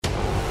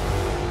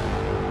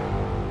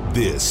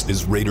This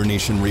is Raider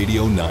Nation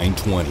Radio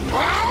 920.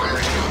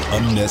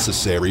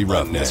 Unnecessary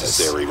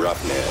roughness.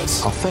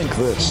 I'll think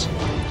this,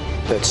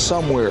 that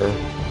somewhere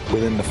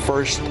within the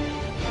first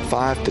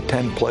 5 to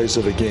 10 plays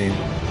of the game,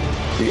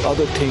 the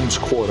other team's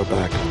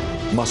quarterback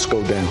must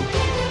go down.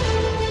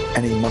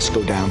 And he must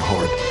go down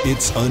hard.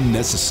 It's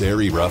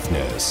Unnecessary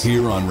Roughness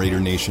here on Raider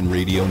Nation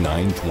Radio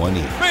 920.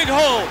 Big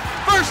hole,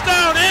 first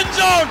down, end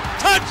zone,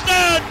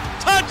 touchdown,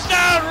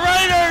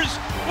 Raiders!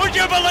 Would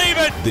you believe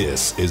it?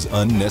 This is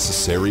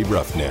Unnecessary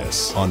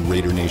Roughness on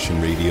Raider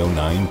Nation Radio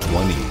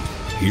 920.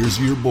 Here's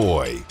your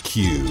boy,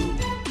 Q.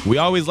 We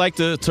always like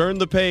to turn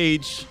the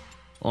page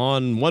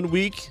on 1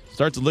 week,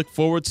 start to look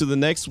forward to the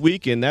next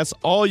week, and that's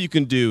all you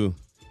can do.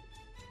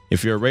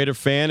 If you're a Raider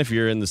fan, if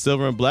you're in the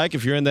silver and black,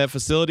 if you're in that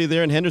facility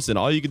there in Henderson,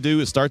 all you can do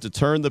is start to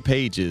turn the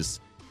pages.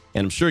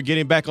 And I'm sure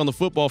getting back on the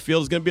football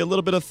field is going to be a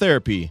little bit of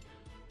therapy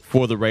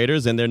for the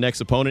Raiders, and their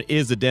next opponent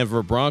is the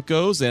Denver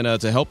Broncos. And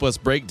to help us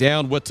break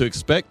down what to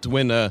expect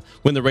when the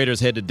Raiders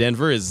head to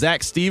Denver is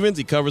Zach Stevens.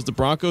 He covers the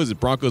Broncos, he's a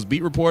Broncos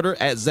beat reporter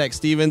at Zach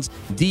Stevens,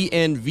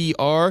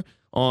 DNVR.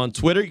 On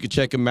Twitter, you can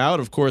check him out.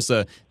 Of course,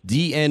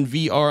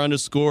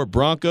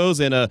 DNVR_Broncos.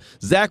 And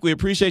Zach, we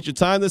appreciate your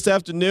time this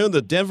afternoon.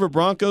 The Denver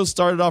Broncos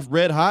started off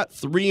red hot,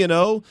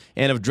 3-0,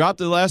 and have dropped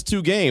the last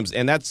 2 games.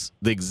 And that's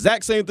the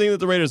exact same thing that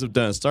the Raiders have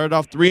done. Started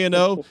off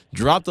 3-0,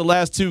 dropped the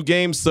last 2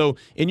 games. So,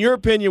 in your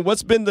opinion,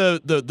 what's been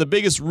the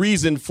biggest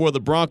reason for the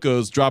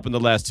Broncos dropping the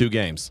last 2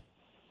 games?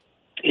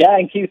 Yeah,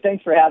 and Q,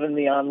 thanks for having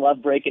me on.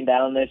 Love breaking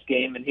down this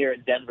game. And here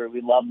at Denver,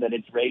 we love that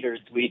it's Raiders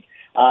week.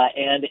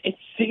 And it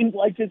seemed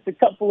like just a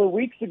couple of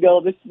weeks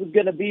ago, this was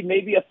going to be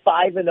maybe a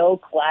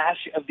 5-0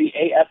 clash of the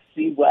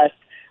AFC West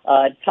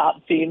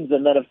top teams.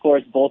 And then, of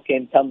course, both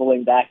came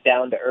tumbling back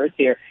down to earth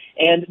here.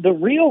 And the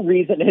real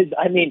reason is,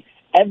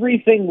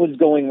 everything was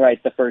going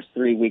right the first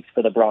 3 weeks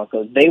for the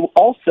Broncos. They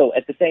also,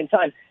 at the same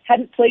time,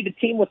 hadn't played a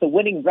team with a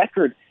winning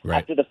record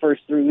after the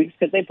first 3 weeks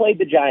because they played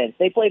the Giants,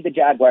 they played the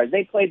Jaguars,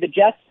 they played the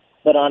Jets.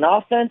 But on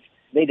offense,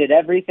 they did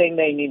everything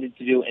they needed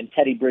to do, and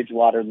Teddy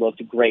Bridgewater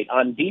looked great.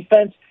 On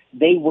defense,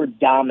 they were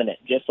dominant,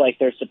 just like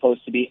they're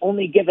supposed to be,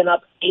 only giving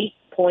up 8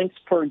 points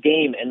per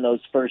game in those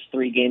first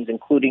 3 games,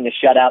 including a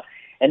shutout.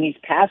 And these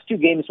past 2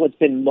 games, what's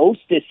been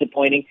most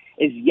disappointing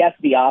is, yes,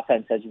 the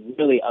offense has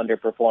really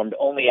underperformed,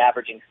 only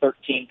averaging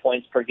 13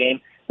 points per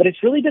game. But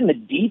it's really been the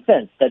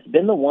defense that's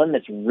been the one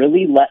that's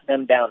really let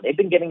them down. They've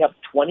been giving up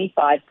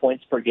 25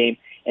 points per game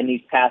in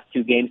these past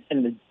 2 games.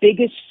 And the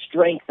biggest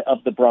strength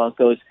of the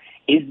Broncos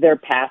is their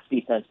pass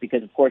defense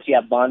because, of course, you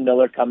have Von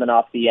Miller coming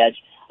off the edge,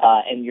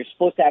 and you're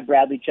supposed to have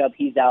Bradley Chubb.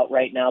 He's out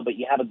right now, but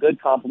you have a good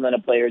complement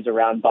of players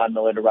around Von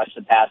Miller to rush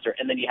the passer,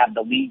 and then you have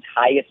the league's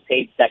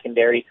highest-paid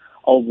secondary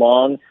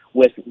along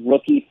with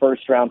rookie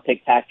first-round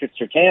pick Patrick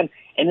Surtain.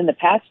 And in the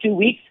past 2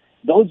 weeks,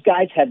 those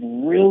guys have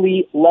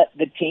really let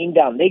the team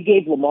down. They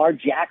gave Lamar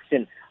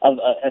Jackson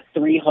a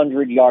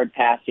 300-yard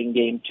passing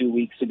game 2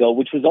 weeks ago,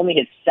 which was only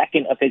his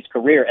second of his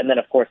career. And then,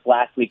 of course,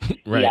 last week he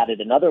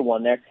added another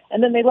one there.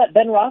 And then they let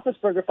Ben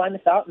Roethlisberger find the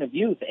fountain of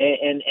youth,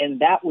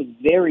 and that was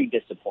very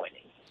disappointing.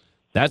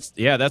 That's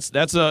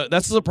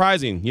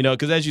surprising,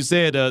 because as you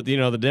said,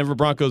 the Denver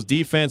Broncos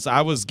defense,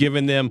 I was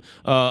giving them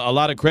a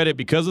lot of credit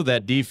because of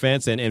that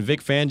defense. And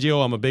Vic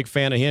Fangio, I'm a big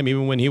fan of him,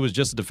 even when he was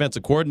just a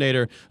defensive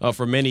coordinator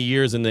for many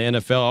years in the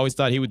NFL. I always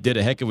thought he did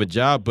a heck of a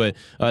job. But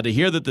to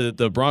hear that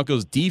the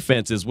Broncos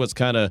defense is what's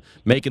kind of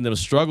making them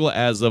struggle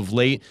as of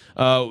late,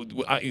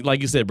 like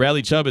you said,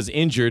 Bradley Chubb is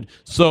injured.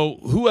 So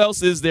who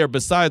else is there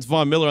besides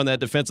Von Miller on that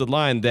defensive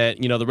line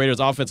that, the Raiders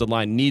offensive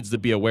line needs to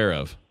be aware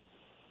of?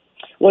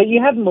 Well,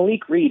 you have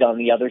Malik Reed on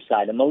the other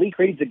side. And Malik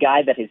Reed's a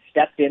guy that has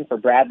stepped in for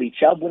Bradley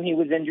Chubb when he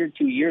was injured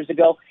 2 years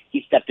ago.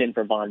 He stepped in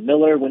for Von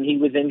Miller when he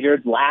was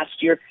injured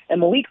last year. And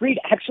Malik Reed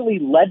actually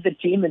led the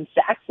team in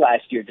sacks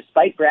last year.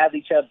 Despite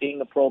Bradley Chubb being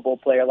a Pro Bowl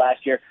player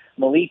last year,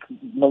 Malik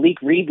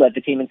Reed led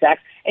the team in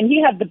sacks. And he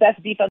had the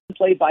best defensive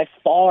play by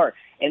far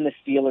in the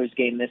Steelers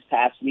game this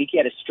past week. He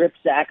had a strip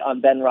sack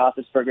on Ben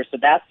Roethlisberger. So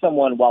that's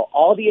someone, while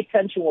all the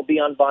attention will be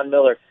on Von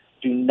Miller,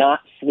 do not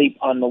sleep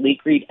on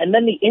Malik Reed. And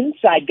then the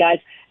inside guys,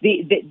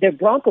 the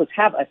Broncos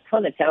have a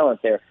ton of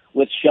talent there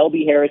with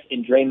Shelby Harris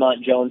and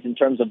Draymond Jones in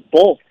terms of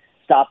both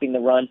stopping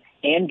the run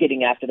and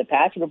getting after the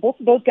passer. But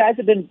both of those guys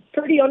have been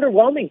pretty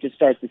underwhelming to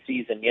start the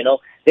season.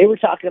 They were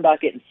talking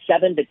about getting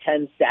 7 to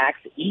 10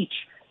 sacks each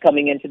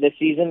coming into this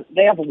season.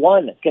 They have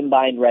 1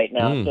 combined right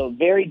now. So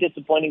very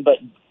disappointing. But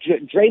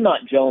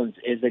Draymond Jones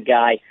is a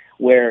guy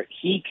where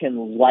he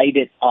can light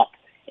it up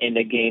in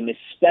a game,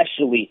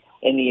 especially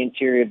in the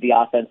interior of the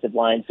offensive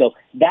line. So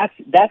that's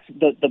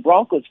the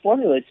Broncos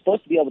formula. It's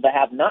supposed to be able to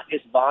have not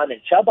just Vaughn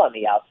and Chubb on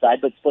the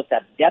outside, but it's supposed to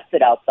have depth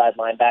at outside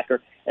linebacker,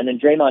 and then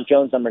Draymond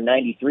Jones, number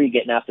 93,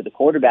 getting after the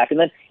quarterback. And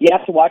then you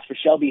have to watch for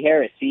Shelby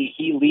Harris.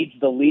 He leads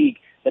the league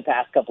the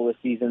past couple of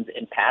seasons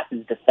in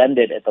passes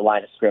defended at the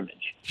line of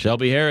scrimmage.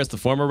 Shelby Harris, the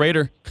former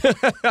Raider.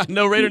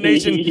 No, Raider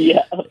Nation.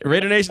 Yeah.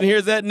 Raider Nation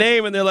hears that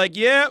name and they're like,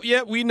 yeah,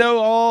 we know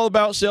all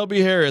about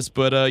Shelby Harris.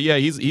 But yeah,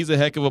 he's a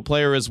heck of a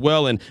player as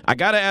well. And I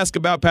got to ask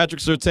about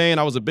Patrick Surtain.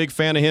 I was a big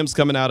fan of him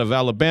coming out of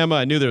Alabama.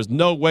 I knew there was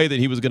no way that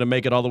he was going to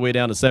make it all the way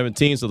down to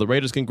 17, so the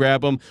Raiders can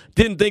grab him.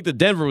 Didn't think that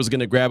Denver was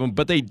going to grab him,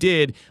 but they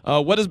did.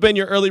 What has been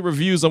your early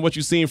reviews on what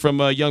you've seen from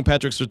young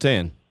Patrick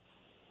Surtain?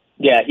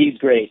 Yeah, he's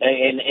great.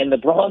 And the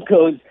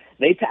Broncos,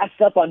 they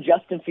passed up on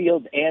Justin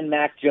Fields and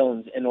Mac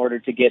Jones in order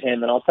to get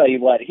him. And I'll tell you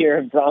what, here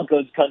in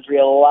Broncos country,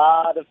 a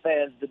lot of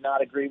fans did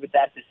not agree with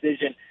that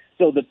decision.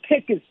 So the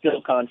pick is still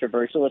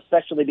controversial,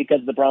 especially because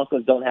the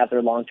Broncos don't have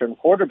their long-term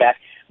quarterback.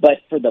 But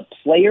for the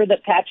player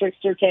that Patrick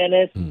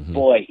Surtain is,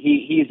 boy,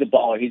 he's a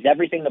baller. He's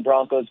everything the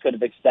Broncos could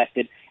have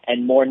expected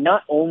and more.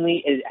 Not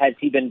only has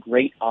he been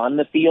great on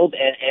the field,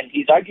 and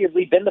he's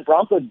arguably been the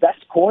Broncos'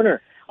 best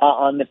corner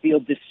on the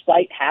field,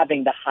 despite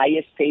having the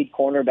highest-paid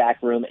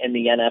cornerback room in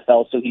the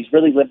NFL. So he's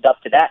really lived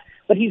up to that.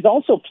 But he's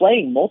also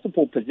playing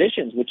multiple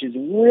positions, which is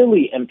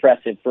really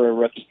impressive for a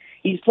rookie.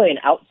 He's playing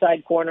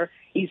outside corner.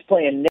 He's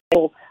playing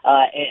nickel,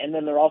 and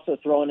then they're also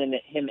throwing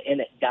him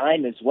in at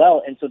dime as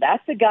well. And so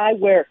that's a guy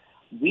where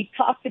we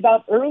talked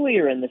about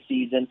earlier in the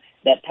season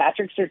that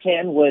Patrick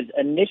Surtain was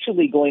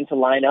initially going to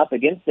line up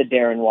against the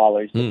Darren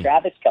Wallers, the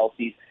Travis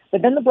Kelce's,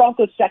 but then the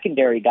Broncos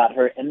secondary got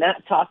hurt, and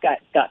that talk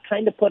got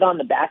kind of put on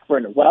the back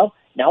burner. Well,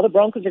 now the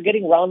Broncos are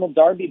getting Ronald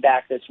Darby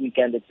back this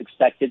weekend, it's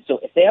expected. So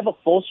if they have a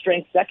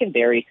full-strength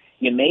secondary,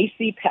 you may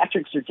see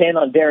Patrick Surtain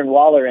on Darren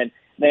Waller, and,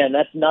 man,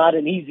 that's not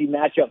an easy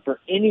matchup for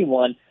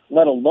anyone,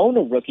 let alone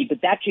a rookie,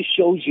 but that just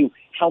shows you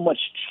how much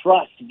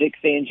trust Vic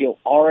Fangio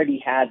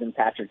already has in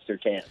Patrick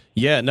Surtain.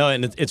 Yeah, no,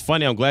 and it's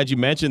funny. I'm glad you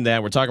mentioned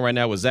that. We're talking right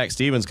now with Zach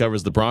Stevens,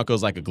 covers the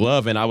Broncos like a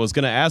glove, and I was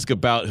going to ask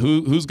about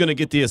who's going to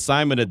get the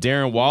assignment of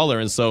Darren Waller.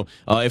 And so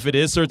if it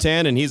is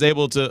Surtain and he's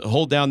able to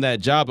hold down that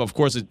job, of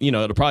course, it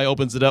probably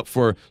opens it up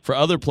for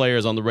other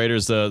players on the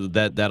Raiders,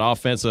 that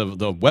offensive,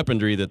 the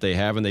weaponry that they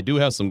have, and they do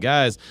have some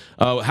guys.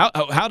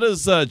 How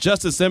does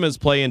Justice Simmons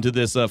play into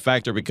this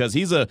factor? Because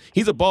he's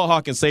a ball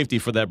hawking safety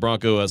for that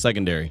Bronco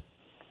secondary.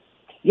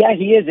 Yeah,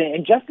 he is,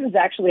 and Justin's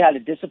actually had a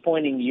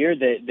disappointing year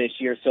this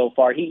year so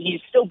far.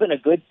 He's still been a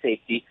good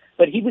safety,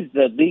 but he was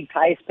the league's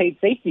highest-paid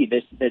safety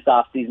this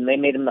offseason. They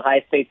made him the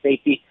highest-paid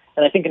safety,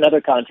 and I think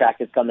another contract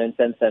has come in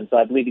since then, so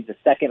I believe he's the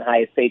second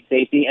highest-paid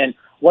safety. And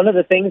one of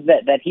the things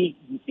that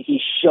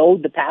he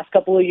showed the past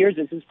couple of years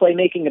is his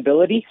playmaking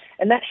ability,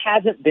 and that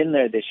hasn't been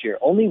there this year.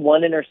 Only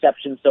one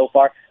interception so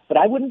far, but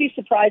I wouldn't be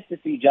surprised to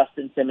see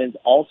Justin Simmons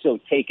also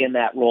take in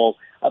that role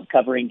of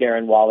covering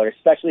Darren Waller,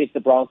 especially if the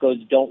Broncos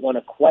don't want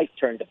to quite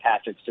turn to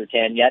Patrick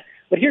Surtain yet.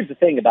 But here's the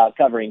thing about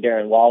covering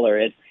Darren Waller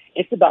is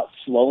it's about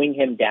slowing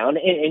him down,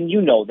 and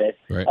you know this.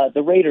 Right.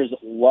 The Raiders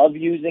love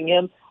using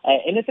him,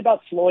 and it's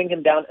about slowing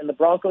him down, and the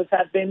Broncos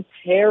have been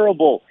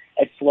terrible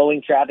at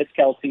slowing Travis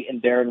Kelce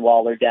and Darren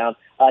Waller down,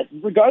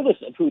 regardless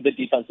of who the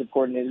defensive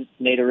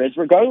coordinator is,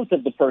 regardless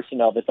of the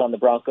personnel that's on the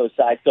Broncos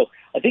side. So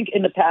I think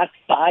in the past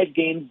 5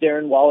 games,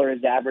 Darren Waller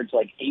has averaged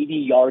like 80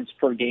 yards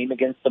per game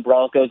against the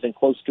Broncos and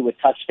close to a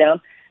touchdown.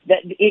 That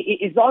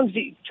as long as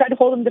you try to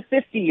hold him to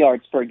 50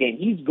 yards per game,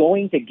 he's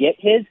going to get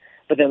his.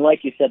 But then,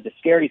 like you said, the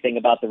scary thing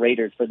about the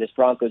Raiders for this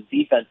Broncos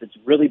defense that's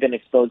really been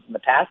exposed in the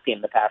past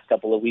game the past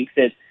couple of weeks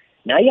is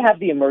now you have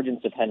the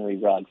emergence of Henry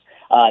Ruggs.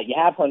 You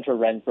have Hunter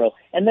Renfrow.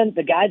 And then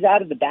the guys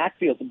out of the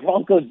backfield, the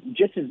Broncos,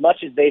 just as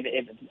much as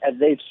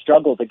they've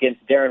struggled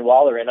against Darren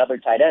Waller and other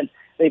tight ends,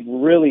 they've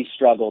really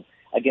struggled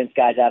against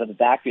guys out of the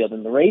backfield.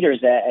 And the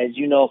Raiders, as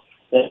you know,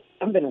 they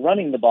haven't been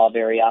running the ball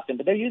very often,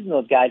 but they're using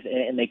those guys,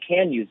 and they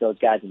can use those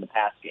guys in the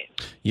pass game.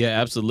 Yeah,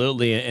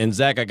 absolutely. And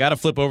Zach, I got to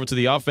flip over to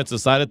the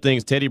offensive side of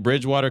things. Teddy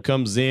Bridgewater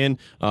comes in.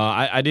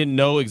 I didn't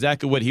know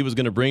exactly what he was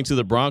going to bring to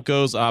the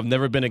Broncos. I've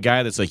never been a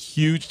guy that's a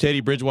huge Teddy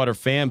Bridgewater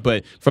fan,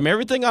 but from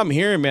everything I'm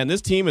hearing, man,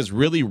 this team is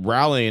really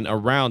rallying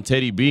around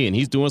Teddy B, and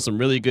he's doing some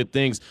really good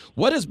things.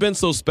 What has been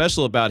so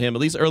special about him, at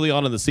least early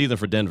on in the season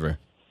for Denver?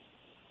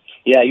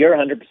 Yeah, you're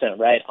 100%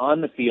 right.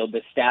 On the field,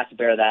 the stats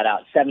bear that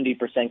out.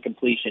 70%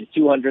 completion,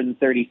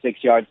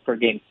 236 yards per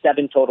game,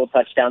 7 total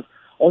touchdowns,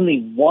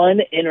 only 1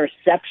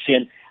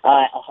 interception,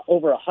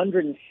 over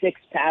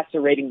 106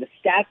 passer rating. The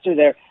stats are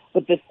there.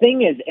 But the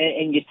thing is,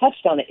 and you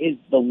touched on it, is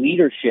the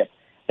leadership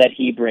that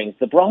he brings.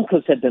 The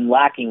Broncos have been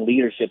lacking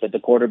leadership at the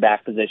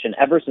quarterback position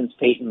ever since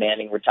Peyton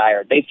Manning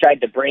retired. They've tried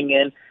to bring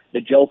in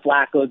the Joe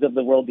Flaccos of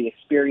the world, the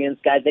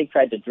experienced guys. They've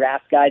tried to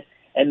draft guys.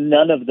 And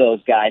none of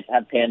those guys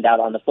have panned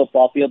out on the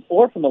football field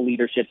or from a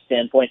leadership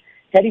standpoint.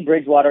 Teddy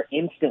Bridgewater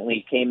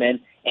instantly came in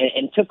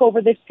and took over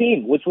this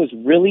team, which was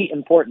really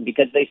important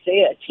because they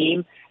say a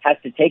team has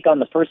to take on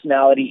the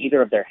personality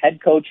either of their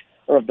head coach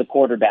or of the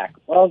quarterback.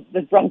 Well,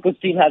 the Broncos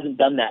team hasn't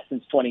done that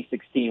since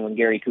 2016 when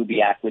Gary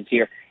Kubiak was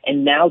here.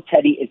 And now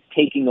Teddy is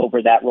taking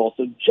over that role.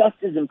 So just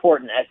as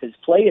important as his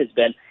play has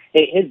been,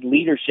 his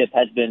leadership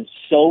has been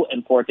so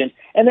important.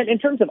 And then in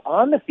terms of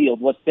on the field,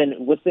 what's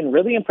been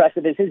really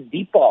impressive is his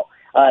deep ball.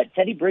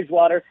 Teddy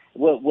Bridgewater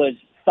was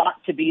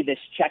thought to be this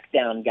check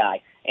down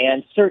guy.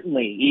 And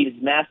certainly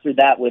he's mastered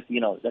that with,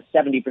 the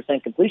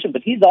 70% completion,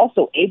 but he's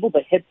also able to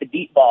hit the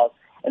deep balls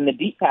and the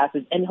deep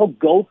passes, and he'll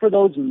go for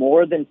those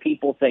more than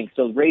people think.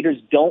 So Raiders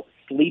don't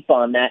sleep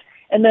on that.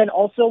 And then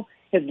also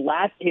his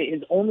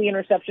only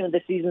interception of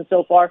the season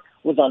so far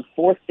was on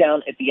 4th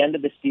down at the end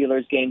of the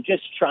Steelers game,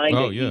 just trying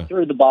he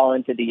threw the ball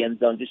into the end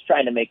zone, just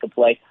trying to make a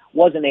play.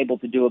 Wasn't able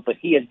to do it, but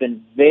he has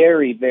been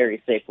very,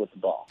 very safe with the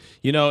ball.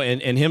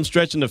 And him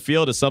stretching the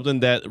field is something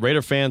that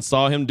Raider fans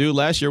saw him do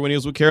last year when he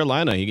was with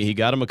Carolina. He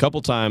got him a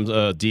couple times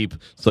deep.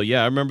 So,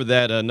 yeah, I remember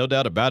that, no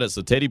doubt about it.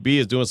 So Teddy B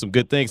is doing some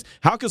good things.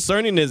 How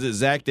concerning is it,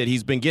 Zach, that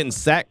he's been getting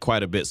sacked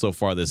quite a bit so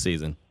far this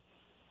season?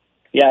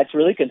 Yeah, it's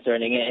really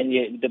concerning.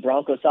 And the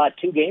Broncos saw it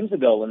 2 games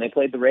ago when they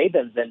played the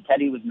Ravens, and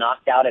Teddy was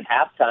knocked out at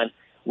halftime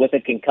with a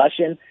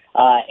concussion.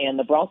 And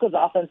the Broncos'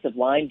 offensive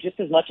line, just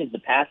as much as the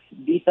pass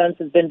defense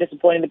has been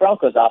disappointing, the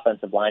Broncos'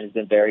 offensive line has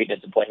been very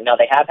disappointing. Now,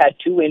 they have had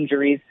 2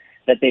 injuries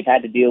that they've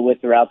had to deal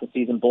with throughout the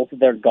season. Both of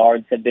their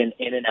guards have been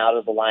in and out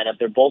of the lineup.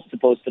 They're both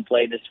supposed to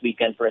play this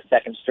weekend for a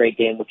 2nd straight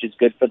game, which is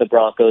good for the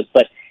Broncos.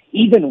 But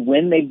even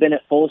when they've been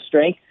at full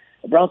strength,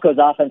 the Broncos'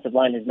 offensive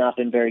line has not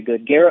been very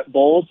good. Garrett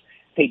Bowles,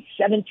 paid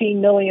 $17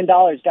 million,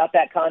 got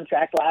that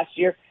contract last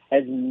year,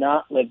 has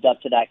not lived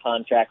up to that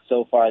contract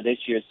so far this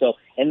year. So,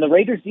 and the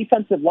Raiders'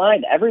 defensive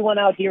line, everyone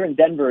out here in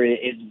Denver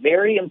is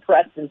very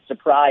impressed and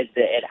surprised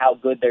at how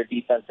good their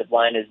defensive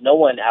line is. No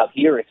one out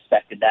here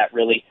expected that,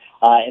 really.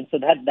 And so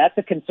that's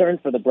a concern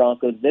for the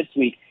Broncos this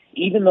week,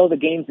 even though the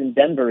game's in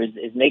Denver, is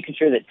making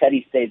sure that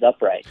Teddy stays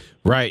upright.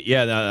 Right,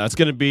 yeah, that's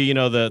going to be,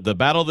 the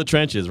battle of the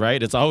trenches,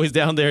 right? It's always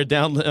down there,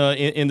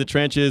 in the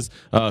trenches,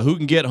 who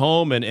can get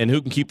home and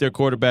who can keep their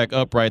quarterback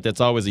upright.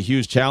 That's always a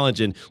huge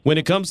challenge. And when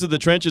it comes to the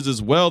trenches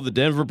as well, the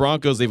Denver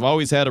Broncos, they've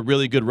always had a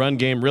really good run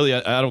game. Really,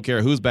 I don't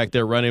care who's back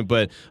there running,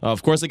 but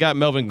of course they got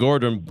Melvin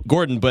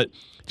Gordon, but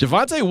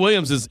Javonte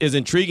Williams is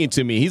intriguing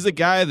to me. He's a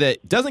guy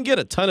that doesn't get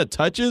a ton of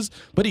touches,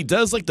 but he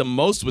does like the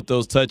most with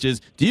those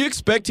touches. Do you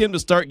expect him to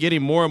start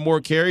getting more and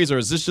more carries, or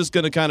is this just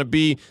going to kind of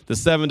be the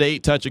 7 to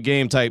 8 touch a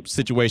game type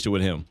situation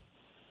with him?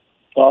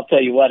 Well, I'll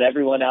tell you what,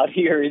 everyone out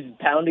here is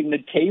pounding the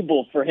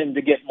table for him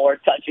to get more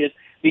touches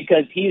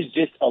because he is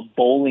just a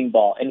bowling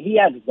ball. And he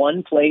has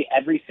one play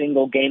every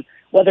single game,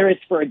 whether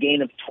it's for a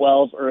gain of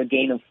 12 or a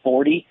gain of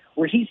 40,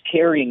 where he's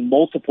carrying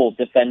multiple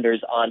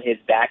defenders on his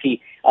back.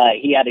 He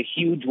had a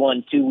huge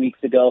one 2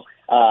 weeks ago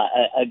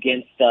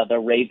against the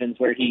Ravens,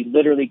 where he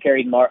literally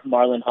carried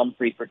Marlon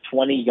Humphrey for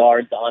 20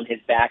 yards on his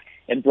back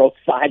and broke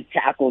 5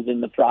 tackles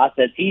in the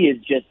process. He is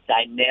just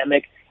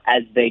dynamic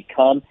as they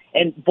come.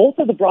 And both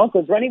of the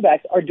Broncos running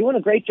backs are doing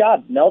a great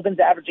job. Melvin's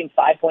averaging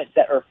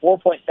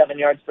 4.7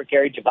 yards per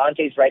carry.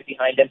 Javonte's right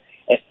behind him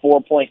at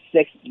 4.6.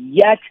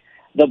 Yet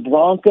the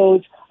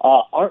Broncos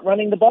aren't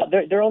running the ball.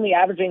 They're only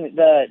averaging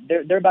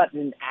they're about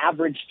an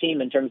average team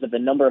in terms of the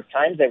number of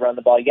times they run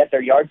the ball. Yet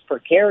their yards per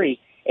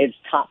carry is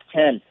top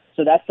 10.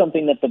 So that's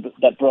something that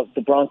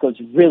the Broncos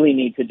really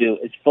need to do,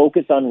 is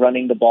focus on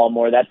running the ball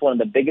more. That's one of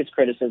the biggest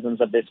criticisms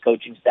of this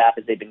coaching staff,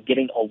 is they've been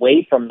getting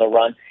away from the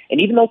run.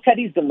 And even though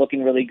Teddy's been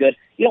looking really good,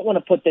 you don't want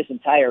to put this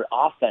entire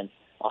offense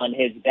on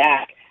his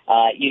back.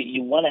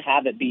 You want to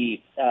have it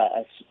be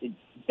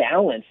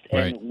balanced.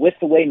 Right. And with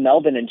the way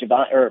Melvin and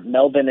Javonte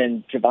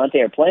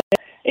are playing,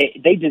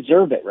 they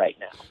deserve it right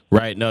now.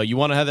 Right. No, you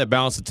want to have that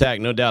balanced attack,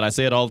 no doubt. I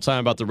say it all the time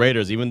about the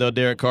Raiders. Even though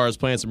Derek Carr is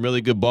playing some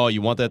really good ball,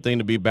 you want that thing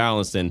to be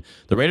balanced. And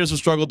the Raiders have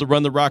struggled to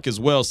run the rock as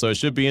well, so it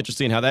should be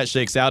interesting how that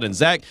shakes out. And,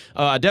 Zach,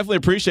 I definitely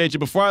appreciate you.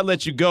 Before I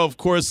let you go, of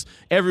course,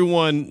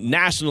 everyone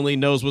nationally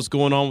knows what's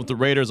going on with the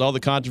Raiders, all the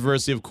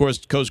controversy. Of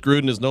course, Coach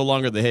Gruden is no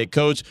longer the head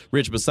coach.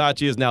 Rich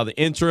Bisaccia is now the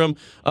interim.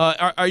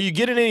 Are you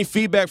getting any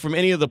feedback from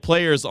any of the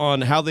players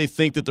on how they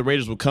think that the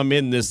Raiders will come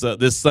in this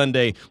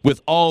Sunday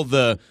with all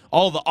the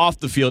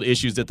off-the-field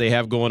issues that they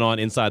have going on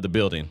inside the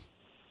building?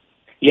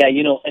 Yeah,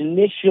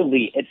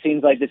 initially it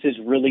seems like this is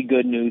really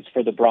good news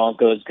for the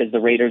Broncos because the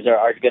Raiders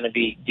are going to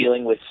be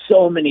dealing with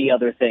so many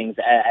other things,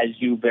 as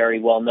you very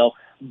well know.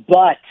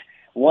 But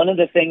one of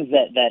the things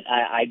that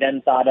I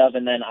then thought of,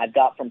 and then I've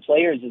got from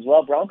players as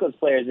well, Broncos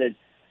players, is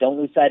don't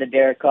lose sight of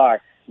Derek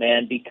Carr.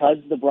 Man, because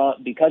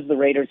the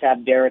Raiders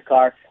have Derek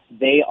Carr,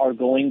 they are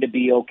going to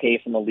be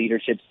okay from a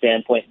leadership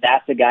standpoint.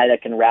 That's a guy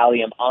that can rally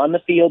them on the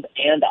field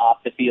and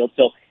off the field.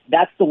 So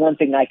that's the one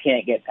thing I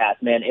can't get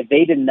past, man. If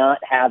they did not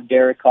have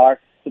Derek Carr,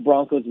 the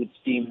Broncos would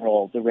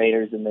steamroll the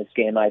Raiders in this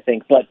game, I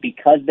think. But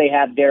because they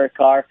have Derek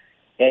Carr,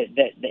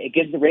 it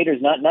gives the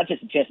Raiders not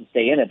just a chance to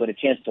stay in it, but a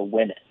chance to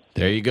win it.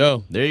 There you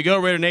go,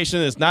 Raider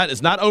Nation. It's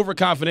not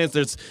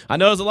overconfidence. I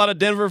know there's a lot of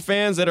Denver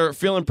fans that are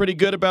feeling pretty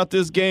good about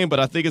this game, but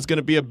I think it's going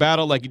to be a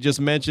battle, like you just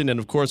mentioned. And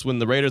of course, when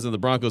the Raiders and the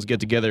Broncos get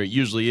together, it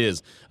usually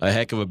is a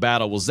heck of a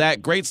battle. Well,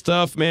 Zach, great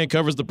stuff, man.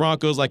 Covers the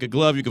Broncos like a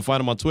glove. You can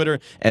find him on Twitter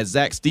at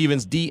Zach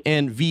Stevens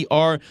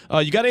DNVR.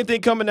 You got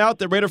anything coming out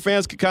that Raider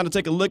fans could kind of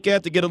take a look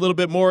at to get a little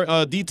bit more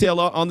detail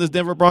on this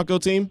Denver Bronco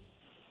team?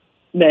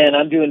 Man,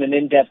 I'm doing an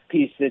in-depth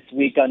piece this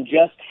week on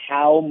just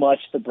how much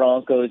the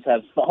Broncos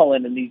have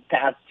fallen in these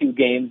past two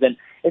games, and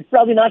it's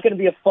probably not going to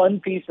be a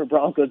fun piece for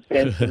Broncos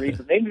fans to read,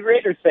 but maybe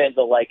Raiders fans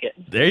will like it.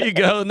 There you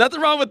go.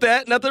 Nothing wrong with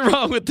that. Nothing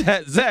wrong with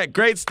that. Zach,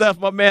 great stuff,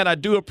 my man. I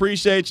do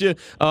appreciate you.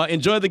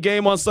 Enjoy the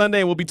game on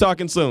Sunday, and we'll be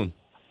talking soon.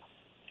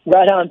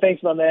 Right on.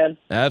 Thanks, my man.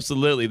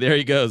 Absolutely. There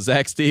you go.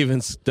 Zach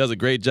Stevens does a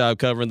great job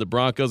covering the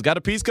Broncos. Got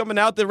a piece coming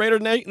out that Raider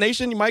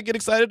Nation you might get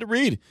excited to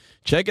read.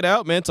 Check it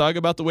out, man. Talk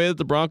about the way that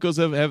the Broncos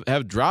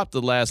have dropped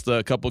the last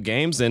couple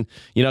games and,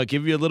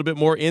 give you a little bit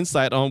more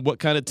insight on what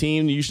kind of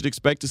team you should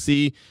expect to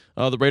see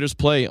the Raiders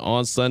play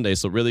on Sunday.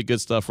 So really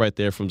good stuff right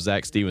there from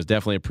Zach Stevens.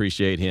 Definitely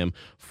appreciate him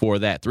for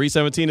that.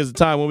 3:17 is the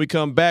time. When we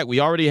come back, we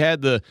already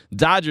had the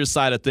Dodgers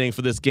side of things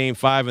for this Game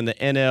 5 in the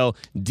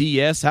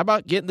NLDS. How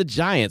about getting the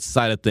Giants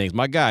side of things?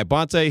 My guy,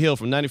 Bonta Hill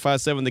from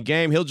 95.7 The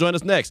Game. He'll join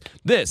us next.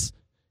 This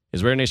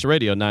is Raider Nation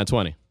Radio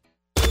 920.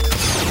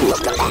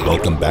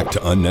 Welcome back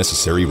to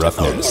Unnecessary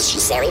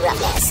Roughness.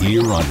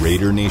 Here on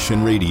Raider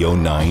Nation Radio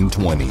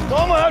 920. I'm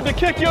going to have to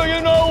kick you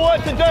know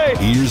what today.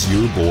 Here's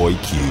your boy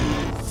Q.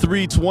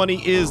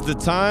 3:20 is the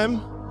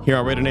time here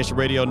on Raider Nation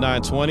Radio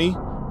 920.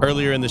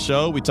 Earlier in the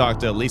show, we talked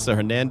to Lisa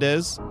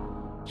Hernandez.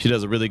 She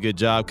does a really good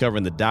job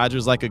covering the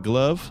Dodgers like a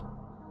glove.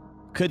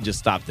 Couldn't just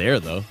stop there,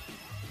 though.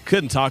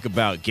 Couldn't talk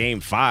about Game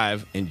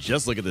 5 and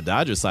just look at the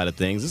Dodgers side of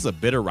things. This is a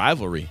bitter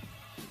rivalry.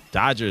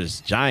 Dodgers,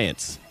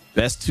 Giants,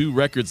 best two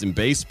records in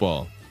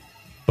baseball.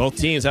 Both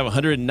teams have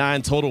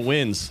 109 total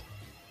wins.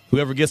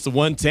 Whoever gets to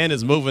 110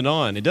 is moving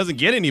on. It doesn't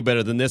get any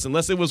better than this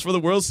unless it was for the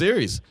World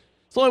Series.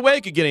 It's the only way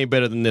it could get any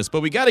better than this.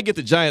 But we got to get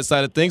the Giants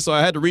side of things, so I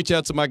had to reach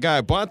out to my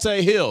guy,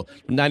 Bonta Hill,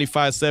 from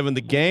 95.7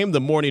 The Game,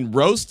 the morning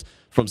roast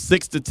from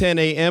 6 to 10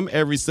 a.m.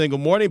 every single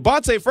morning.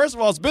 Bonta, first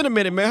of all, it's been a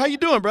minute, man. How you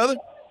doing, brother?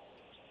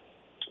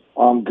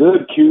 I'm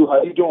good, Q.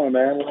 How you doing,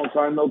 man? Long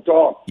time no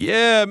talk.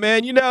 Yeah,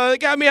 man. They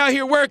got me out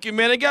here working,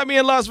 man. They got me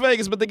in Las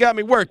Vegas, but they got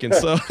me working,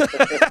 so,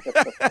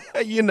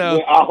 Yeah,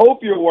 I hope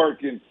you're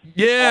working.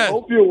 Yeah. I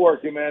hope you're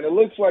working, man. It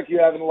looks like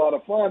you're having a lot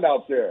of fun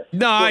out there.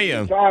 No, I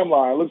am.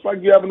 Timeline. It looks like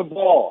you're having a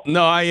ball.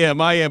 No, I am.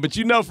 But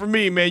for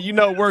me,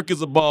 man, work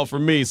is a ball for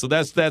me, so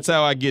that's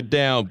how I get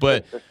down.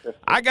 But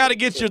I got to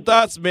get your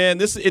thoughts,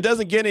 man. It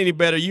doesn't get any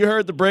better. You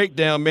heard the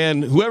breakdown,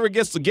 man. Whoever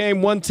gets to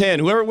game 110,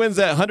 whoever wins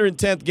that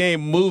 110th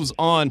game moves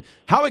on.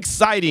 How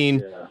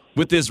exciting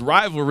with this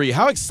rivalry,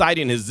 how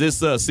exciting has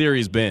this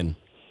series been?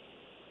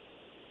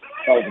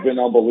 Oh, it's been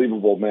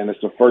unbelievable, man.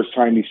 It's the first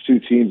time these two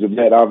teams have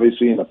met,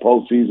 obviously, in the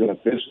postseason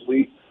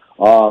officially.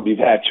 You've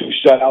had two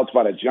shutouts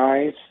by the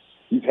Giants.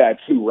 You've had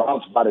two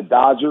routs by the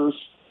Dodgers.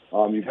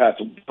 You've had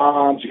some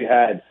bombs. You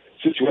had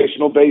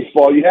situational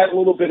baseball. You had a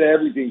little bit of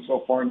everything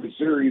so far in the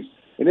series.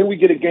 And then we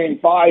get a Game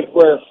 5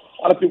 where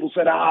a lot of people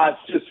said,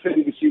 it's just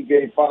fitting to see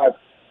Game 5.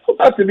 Well,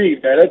 not to me,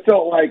 man. It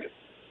felt like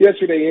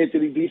yesterday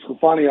Anthony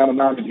DeSclafani on a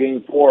mound in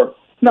Game 4.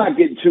 Not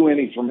getting 2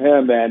 innings from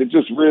him, man. It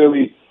just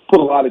really put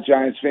a lot of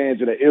Giants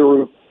fans in an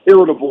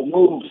irritable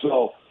mood.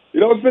 So,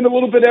 it's been a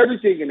little bit of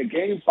everything in the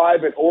Game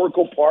 5 at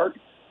Oracle Park.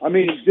 I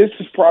mean, this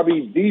is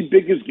probably the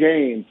biggest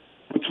game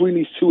between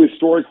these two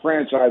historic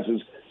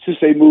franchises since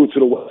they moved to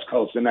the West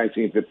Coast in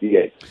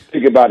 1958.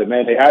 Think about it,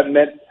 man. They hadn't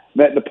met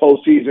in the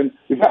postseason.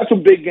 We've had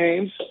some big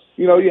games.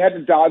 You had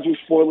the Dodgers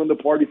spoiling the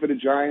party for the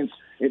Giants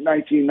in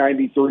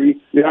 1993.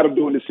 You had them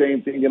doing the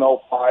same thing in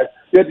 2005.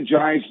 You had the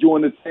Giants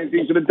doing the same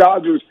thing to the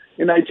Dodgers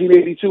in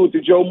 1982 with the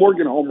Joe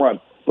Morgan home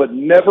run. But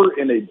never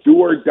in a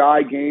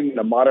do-or-die game in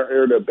the modern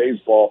era of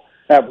baseball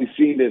have we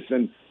seen this.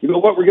 And you know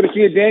what? We're going to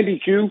see a dandy,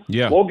 Q.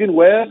 Yeah. Logan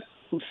Webb,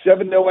 who's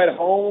 7-0 at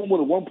home with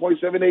a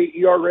 1.78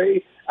 ERA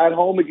at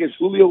home against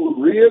Julio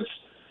Urias,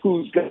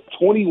 who's got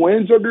 20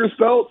 wins under his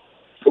belt.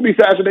 It's going to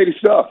be fascinating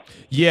stuff.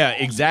 Yeah,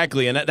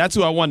 exactly. And that's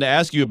who I wanted to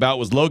ask you about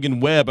was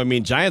Logan Webb. I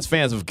mean, Giants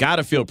fans have got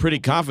to feel pretty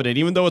confident,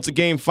 even though it's a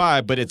Game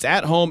 5, but it's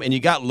at home and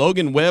you got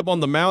Logan Webb on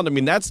the mound. I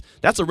mean, that's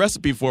a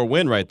recipe for a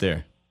win right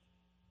there.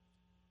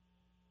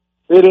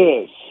 It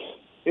is.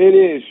 It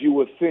is, you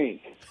would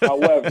think.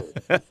 However,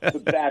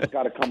 the bat's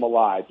got to come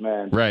alive,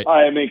 man. Right.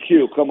 I mean,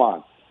 Q, come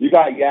on. You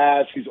got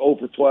Yaz, he's 0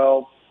 for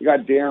 12. You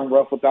got Darren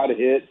Ruff without a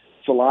hit.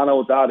 Solano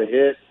without a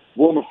hit.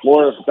 Wilmer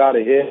Flores without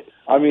a hit.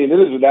 I mean, it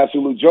is an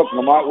absolute joke.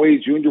 Lamont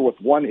Wade Jr. with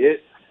 1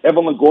 hit.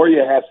 Evan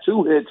Longoria has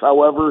 2 hits.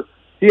 However,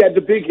 he had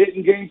the big hit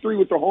in Game 3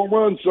 with the home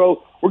run,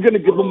 so we're going to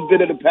give him a bit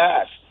of the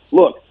pass.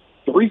 Look,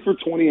 3 for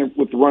 20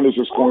 with the runners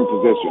in scoring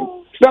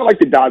position. It's not like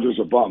the Dodgers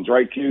are bums,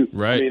 right, Q?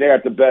 Right. I mean, they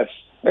got the best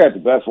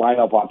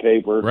lineup on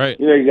paper. Right.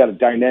 You got a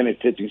dynamic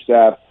pitching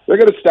staff. They're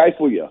going to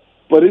stifle you.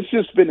 But it's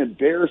just been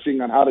embarrassing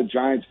on how the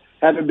Giants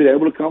haven't been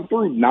able to come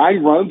through.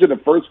 9 runs in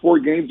the first 4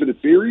 games of the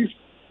series.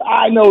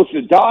 I know it's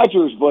the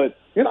Dodgers, but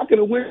you're not going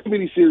to win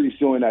many series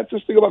doing that.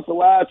 Just think about the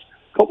last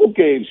couple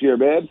games here,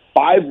 man.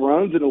 5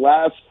 runs in the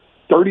last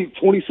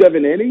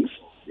 27 innings.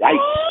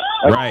 Yikes.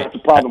 That's a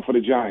problem for the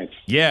Giants.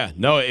 Yeah,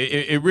 no,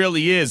 it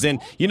really is.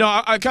 And,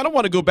 I kind of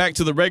want to go back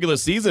to the regular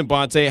season,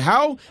 Bonta.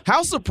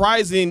 How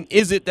surprising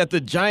is it that the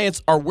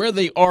Giants are where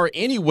they are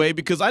anyway?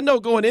 Because I know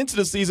going into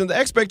the season, the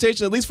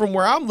expectation, at least from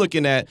where I'm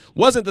looking at,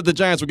 wasn't that the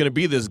Giants were going to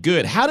be this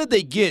good. How did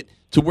they get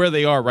to where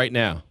they are right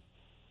now?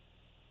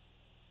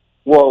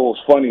 Well, it was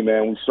funny,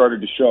 man. We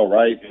started the show,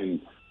 right? And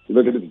you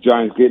look at the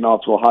Giants getting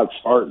off to a hot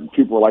start, and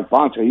people were like,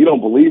 Bonta, you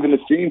don't believe in this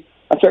team?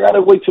 I said, I got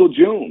to wait till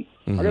June.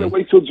 I got to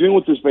wait till June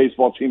with this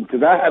baseball team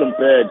because I had them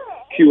fed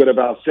Q at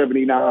about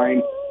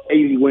 79,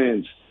 80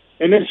 wins.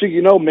 And then, so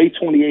you know, May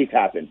 28th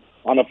happened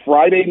on a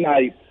Friday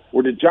night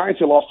where the Giants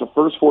had lost the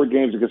first 4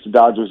 games against the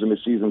Dodgers in the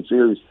season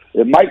series.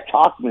 And Mike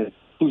Tauchman,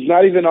 who's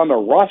not even on the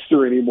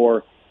roster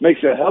anymore,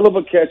 makes a hell of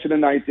a catch in the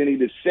ninth inning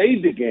to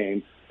save the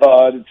game,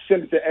 to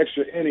send it to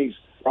extra innings.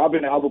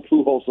 Robin Albert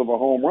Pujols of a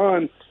home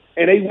run,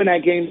 and they win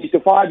that game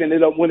 8-5, and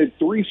ended up winning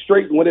 3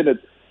 straight and winning a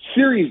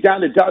series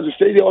down at Dodger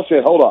Stadium. I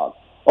said, hold on,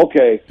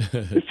 okay,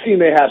 this team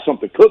may have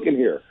something cooking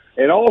here.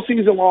 And all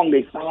season long,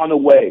 they found a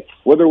way,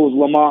 whether it was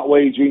Lamont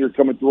Wade Jr.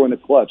 coming through in the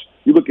clutch.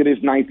 You look at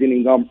his ninth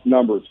inning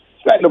numbers.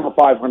 It's that number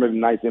 500 in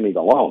ninth inning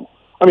alone.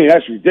 I mean,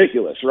 that's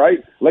ridiculous, right?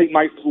 Late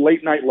night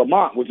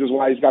Lamont, which is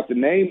why he's got the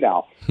name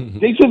now.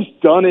 They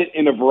just done it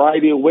in a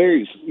variety of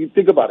ways. You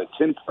think about it,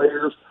 10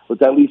 players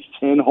with at least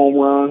 10 home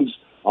runs.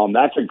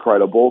 That's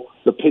incredible.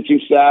 The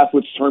pitching staff,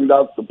 the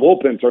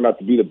bullpen turned out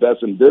to be the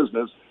best in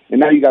business. And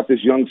now you got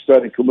this young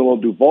stud in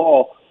Camilo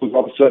Duvall, who's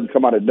all of a sudden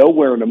come out of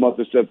nowhere in the month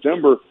of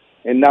September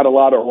and not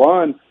allowed to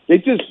run. They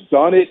just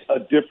done it a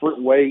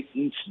different way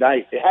each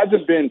night. It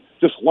hasn't been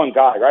just one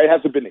guy, right? It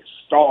hasn't been a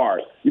star.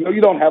 You know,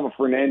 you don't have a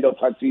Fernando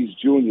Tatis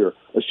Jr.,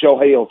 a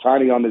Shohei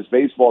Ohtani on this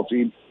baseball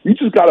team. You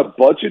just got a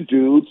bunch of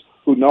dudes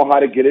who know how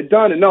to get it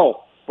done. And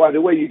no, by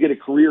the way, you get a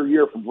career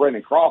year from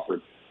Brandon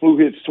Crawford, who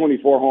hits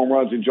 24 home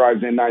runs and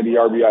drives in 90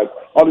 RBIs.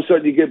 All of a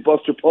sudden, you get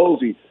Buster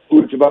Posey,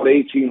 who hits about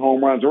 18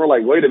 home runs. And we're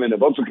like, wait a minute,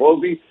 Buster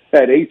Posey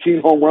had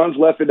 18 home runs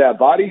left in that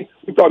body?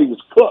 We thought he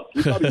was cooked.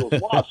 We thought he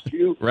was lost,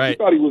 Q. Right.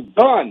 We thought he was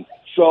done.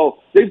 So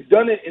they've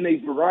done it in a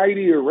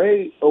variety of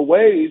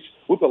ways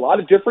with a lot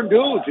of different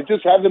dudes. It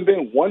just hasn't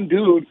been one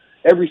dude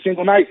every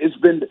single night. It's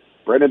been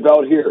Brandon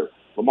Belt here,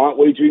 Lamont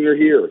Wade Jr.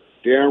 here,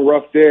 Darren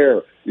Ruff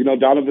there,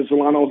 Donovan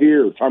Solano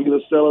here, Tommy La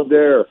Stella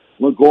there,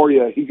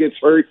 Longoria, he gets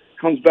hurt,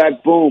 comes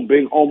back, boom,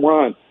 big home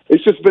run.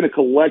 It's just been a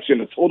collection,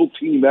 a total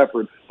team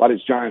effort by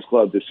this Giants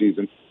club this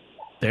season.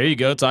 There you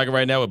go, talking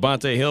right now with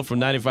Bonta Hill from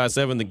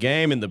 95.7 The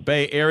Game in the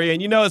Bay Area.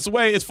 And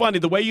it's funny,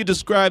 the way you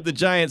describe the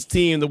Giants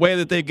team, the way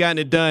that they've gotten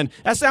it done,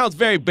 that sounds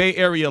very Bay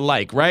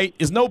Area-like, right?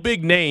 It's no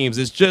big names.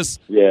 It's just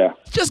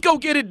go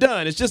get it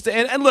done. It's just,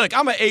 and look,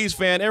 I'm an A's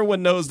fan.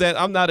 Everyone knows that.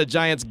 I'm not a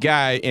Giants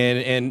guy.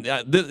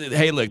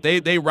 Hey, look,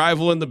 they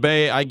rival in the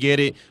Bay. I get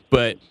it.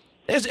 But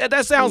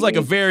that sounds like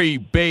a very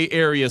Bay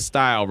Area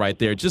style right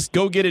there. Just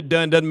go get it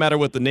done. Doesn't matter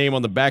what the name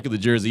on the back of the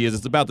jersey is.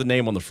 It's about the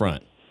name on the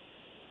front.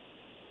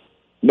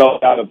 No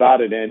doubt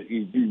about it. And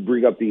you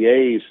bring up the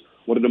A's.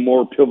 One of the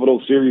more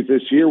pivotal series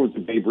this year was the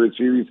Babe Ruth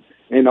series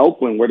in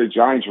Oakland, where the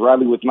Giants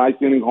rallied with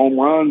ninth-inning home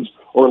runs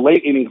or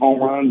late-inning home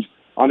runs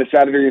on a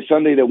Saturday and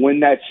Sunday to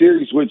win that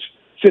series, which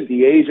sent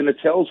the A's in a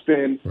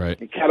tailspin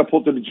and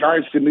catapulted the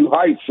Giants to new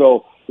heights.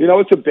 So,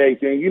 it's a big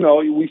thing.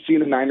 We've seen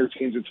the Niner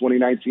teams in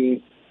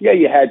 2019. Yeah,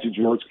 you had your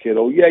George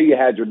Kittle. Yeah, you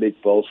had your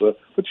Nick Bosa.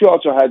 But you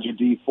also had your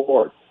D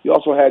Ford. You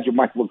also had your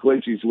Michael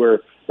McGlinchey's, where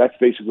that's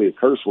basically a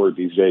curse word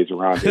these days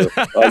around here.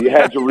 You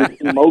had your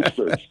Ricky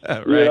Mosterts.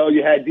 Right.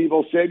 You had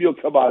Deebo Samuel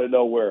come out of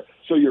nowhere.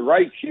 So you're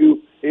right,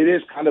 Q. It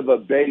is kind of a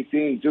big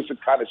thing just to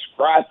kind of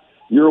scratch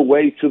your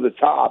way to the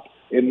top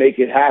and make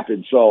it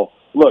happen. So,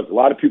 look, a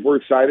lot of people are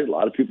excited. A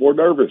lot of people are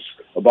nervous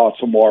about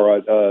tomorrow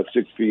at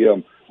 6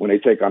 p.m. when they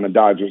take on the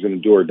Dodgers in a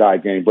do-or-die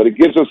game. But it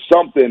gives us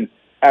something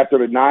after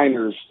the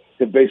Niners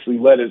have basically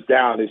let us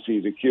down this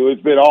season, Q.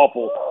 It's been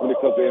awful when it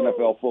comes to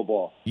NFL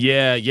football.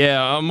 Yeah,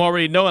 I'm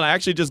already knowing. I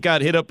actually just got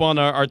hit up on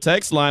our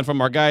text line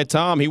from our guy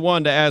Tom. He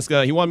wanted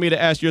me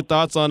to ask your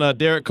thoughts on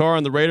Derek Carr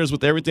and the Raiders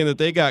with everything that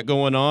they got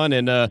going on,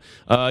 and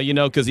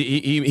because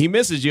he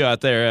misses you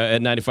out there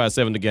at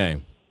 95.7 The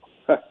Game.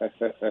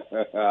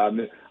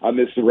 I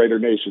miss the Raider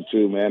Nation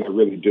too, man. I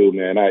really do,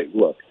 man.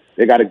 Look,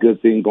 they got a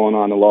good thing going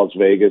on in Las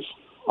Vegas.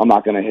 I'm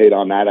not going to hate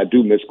on that. I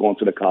do miss going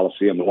to the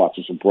Coliseum and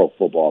watching some pro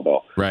football,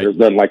 though. Right. There's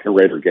nothing like a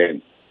Raider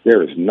game.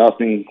 There is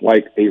nothing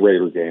like a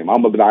Raider game.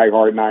 I'm a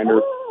diehard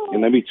Niner,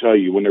 and let me tell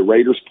you, when the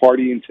Raiders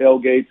party and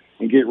tailgate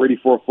and get ready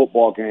for a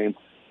football game,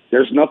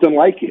 there's nothing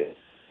like it.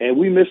 And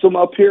we miss them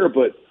up here,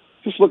 but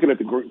just looking at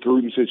the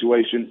Gruden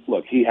situation,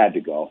 look, he had to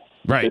go.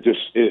 Right.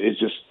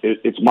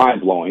 It's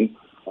mind-blowing.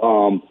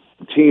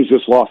 The teams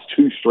just lost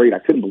 2 straight. I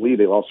couldn't believe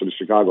they lost to the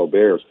Chicago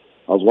Bears.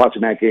 I was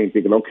watching that game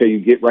thinking, okay, you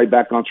get right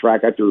back on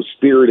track after a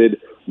spirited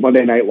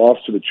Monday night loss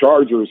to the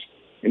Chargers,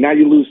 and now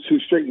you lose 2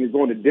 straight, and you're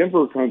going to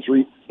Denver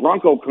country,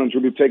 Bronco country,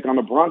 to take on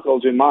the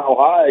Broncos in Mile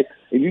High,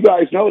 and you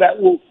guys know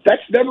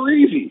that's never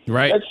easy.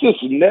 Right. That's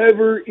just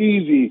never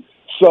easy.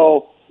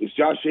 So is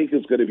Josh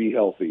Jacobs going to be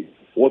healthy?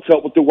 What's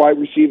up with the wide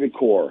receiving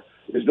core?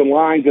 Is the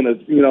line going to,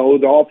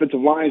 the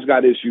offensive line's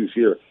got issues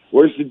here.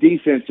 Where's the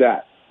defense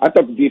at? I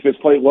thought the defense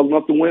played well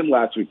enough to win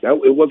last week.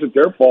 It wasn't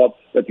their fault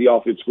that the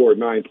offense scored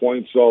 9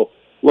 points. So,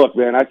 look,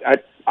 man,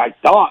 I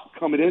thought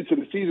coming into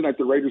the season that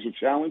the Raiders would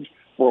challenge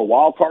for a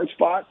wild card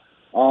spot.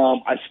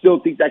 I still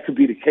think that could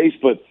be the case,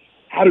 but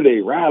how do they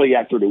rally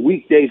after the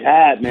week they've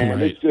had, man?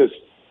 Right.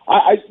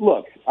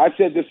 Look, I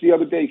said this the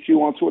other day,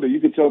 Q, on Twitter. You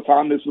can tell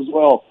Tom this as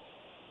well.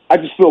 I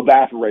just feel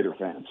bad for Raider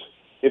fans.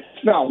 If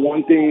it's not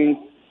one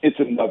thing, it's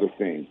another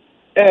thing.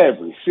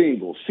 Every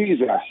single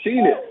season, I've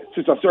seen it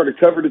since I started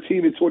covering the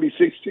team in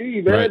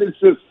 2016, man. Right.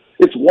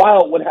 It's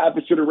wild what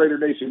happens to the Raider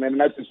Nation, man,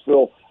 and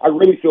I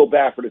really feel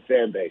bad for the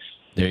fan base.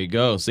 There you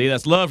go. See,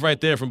 that's love right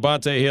there from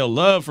Bonta Hill.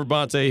 Love for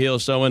Bonta Hill,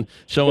 showing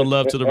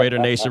love to the Raider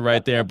Nation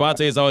right there.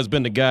 Bonta has always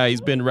been the guy.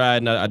 He's been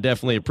riding. I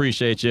definitely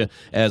appreciate you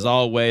as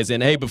always.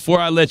 And, hey, before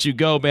I let you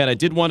go, man, I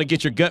did want to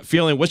get your gut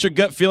feeling. What's your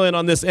gut feeling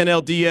on this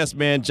NLDS,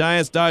 man?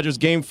 Giants-Dodgers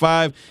Game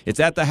 5. It's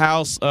at the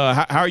house.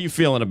 How are you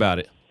feeling about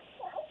it?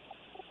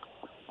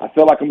 I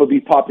feel like I'm going to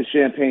be popping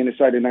champagne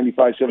inside the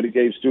 95.7 The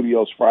Game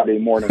studios Friday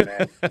morning,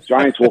 man.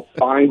 Giants will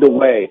find a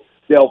way.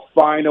 They'll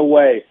find a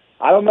way.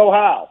 I don't know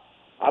how.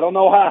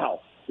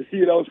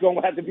 You know, it's going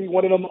to have to be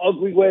one of them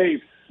ugly ways.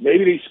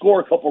 Maybe they score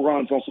a couple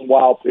runs on some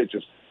wild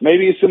pitches.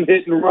 Maybe it's some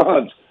hit and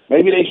runs.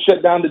 Maybe they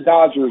shut down the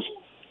Dodgers.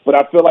 But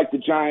I feel like the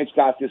Giants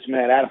got this,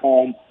 man, at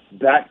home,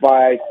 backed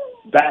by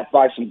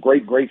some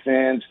great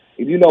fans.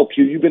 And you know,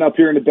 Q, you've been up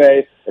here in the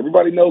Bay.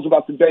 Everybody knows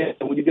about the Bay.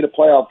 When you get a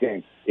playoff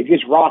game, it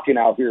gets rocking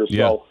out here.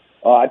 So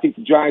I think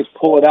the Giants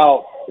pull it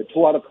out. They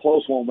pull out a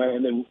close one,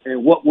 man,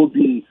 and what will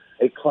be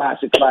a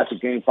classic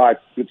Game 5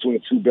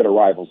 between two bitter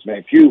rivals,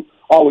 man. Q,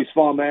 always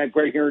fun, man.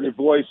 Great hearing your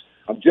voice.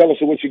 I'm jealous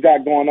of what you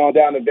got going on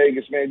down in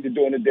Vegas, man. You're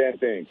doing the damn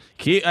thing.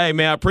 Hey,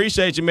 man, I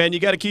appreciate you, man. You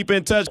got to keep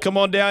in touch. Come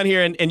on down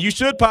here, and you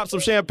should pop some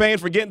champagne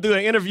for getting through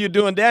an interview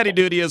doing daddy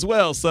duty as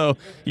well. So,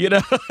 you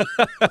know.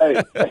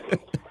 Hey,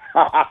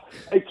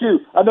 Q,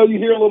 I know you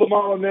hear a little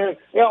mama, man.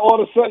 Yeah,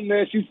 all of a sudden,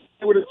 man, she's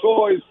with her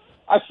toys.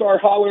 I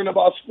start hollering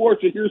about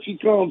sports, and here she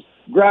comes,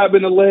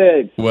 grabbing the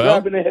leg,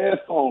 grabbing the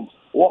headphones,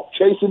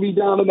 chasing me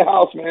down in the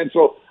house, man.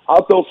 So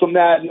I'll throw some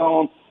Madden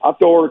on. I'll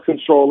throw her a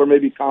controller,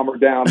 maybe calm her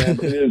down, man.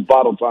 But it is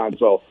bottle time.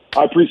 So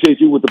I appreciate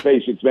you with the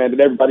patience, man,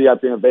 and everybody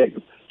out there in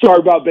Vegas. Sorry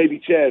about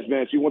baby Chaz,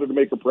 man. She wanted to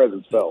make her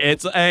presence felt.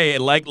 It's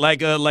like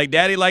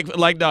daddy,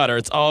 like daughter.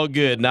 It's all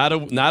good. Not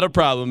a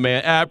problem,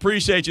 man. I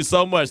appreciate you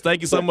so much.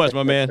 Thank you so much,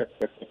 my man.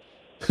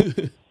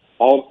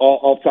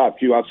 All top,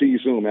 Q. I'll see you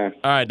soon, man.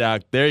 All right,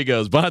 Doc. There he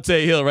goes.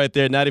 Bonta Hill right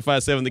there,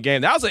 95.7 The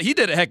Game. He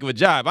did a heck of a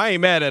job. I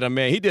ain't mad at him,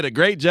 man. He did a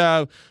great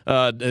job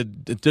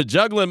to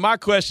juggling my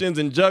questions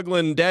and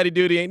juggling daddy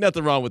duty. Ain't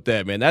nothing wrong with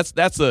that, man.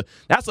 That's a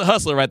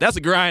hustler, right? That's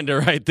a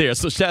grinder right there.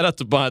 So shout out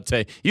to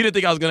Bonta. You didn't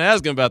think I was going to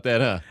ask him about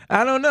that, huh?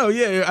 I don't know.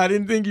 Yeah, I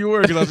didn't think you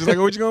were because I was just like,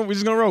 we're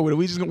just gonna roll with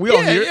it. We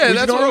all here. Yeah,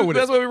 that's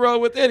what we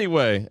roll with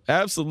anyway.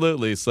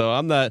 Absolutely. So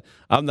I'm not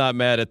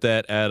mad at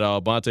that at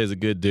all. Bonta is a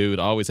good dude.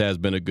 Always has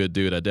been a good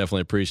dude. I definitely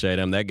appreciate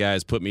him. That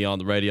guy's put me on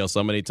the radio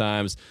so many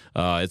times.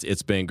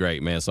 It's been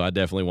great, man. So I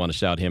definitely want to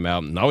shout him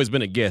out. And always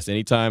been a guest.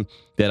 Anytime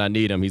that I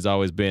need him, he's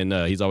always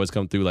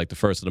come through like the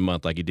first of the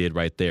month, like he did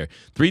right there.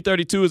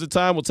 3:32 is the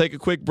time. We'll take a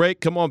quick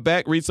break. Come on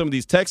back, read some of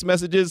these text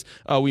messages.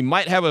 We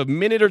might have a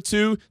minute or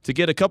two to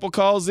get a couple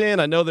calls in.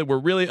 I know that we're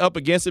really up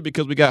against it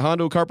because we got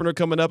Hondo Carpenter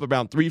coming up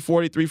around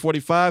 3:40,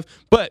 3:45.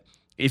 But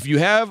if you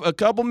have a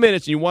couple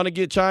minutes and you want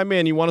to chime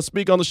in, you want to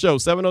speak on the show,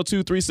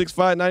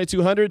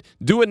 702-365-9200,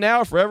 do it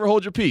now or forever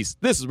hold your peace.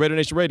 This is Raider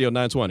Nation Radio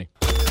 920.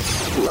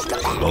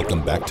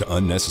 Welcome back to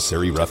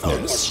Unnecessary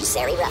Roughness.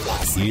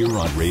 Here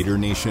on Raider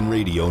Nation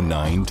Radio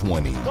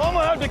 920. I'm going to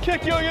have to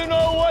kick you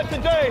what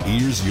today.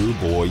 Here's your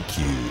boy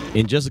Q.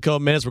 In just a couple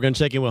minutes, we're going to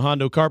check in with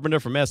Hondo Carpenter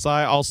from SI,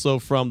 also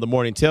from the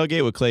Morning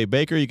Tailgate with Clay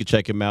Baker. You can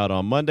check him out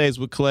on Mondays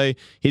with Clay.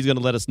 He's going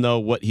to let us know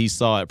what he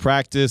saw at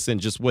practice and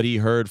just what he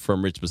heard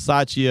from Rich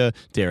Bisaccia,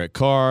 Derek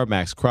Carr,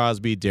 Max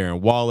Crosby, Darren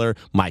Waller,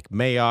 Mike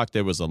Mayock.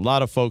 There was a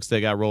lot of folks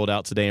that got rolled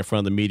out today in front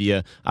of the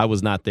media. I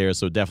was not there,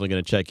 so definitely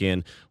going to check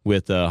in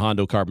with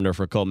Hondo Carpenter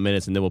for a couple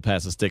minutes, and then we'll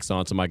pass the sticks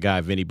on to my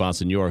guy, Vinny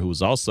Bonsignor, who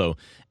was also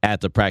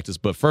at the practice.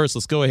 But first,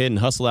 let's go ahead and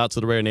hustle out to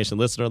the Raider Nation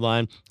listener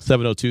line,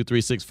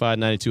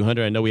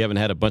 702-365-9200. I know we haven't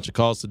had a bunch of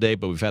calls today,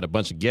 but we've had a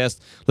bunch of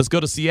guests. Let's go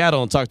to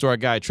Seattle and talk to our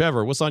guy,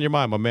 Trevor. What's on your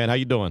mind, my man? How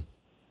you doing?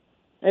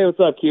 Hey, what's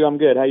up, Q? I'm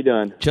good. How you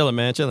doing? Chilling,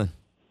 man, chilling.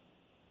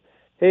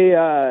 Hey,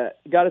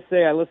 got to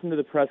say, I listened to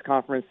the press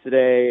conference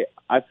today.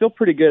 I feel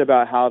pretty good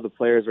about how the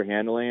players are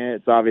handling it.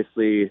 It's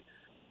obviously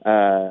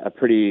a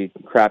pretty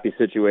crappy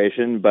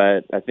situation,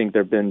 but I think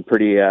they've been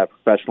pretty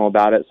professional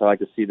about it, so I like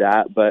to see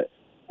that. But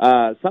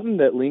something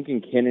that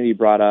Lincoln Kennedy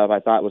brought up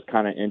I thought was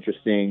kind of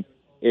interesting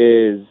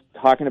is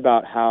talking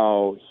about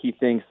how he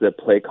thinks that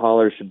play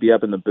callers should be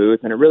up in the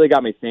booth, and it really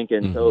got me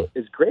thinking. Mm-hmm. So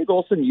is Greg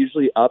Olsen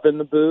usually up in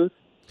the booth?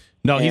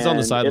 No, he's on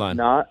the sideline. If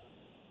not,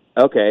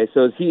 okay,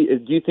 so do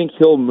you think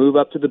he'll move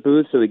up to the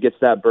booth so he gets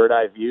that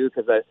bird-eye view?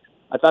 Because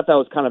I thought that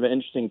was kind of an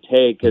interesting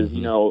take because,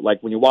 mm-hmm.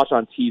 Like when you watch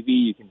on TV,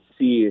 you can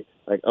see,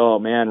 like, oh,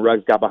 man,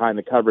 Ruggs got behind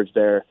the coverage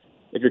there.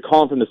 If you're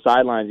calling from the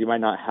sidelines, you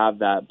might not have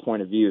that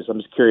point of view. So I'm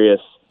just curious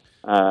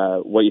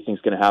what you think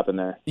is going to happen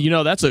there.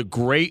 That's a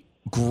great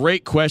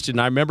Great question.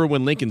 I remember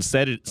when Lincoln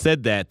said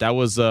that. That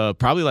was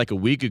probably like a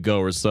week ago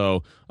or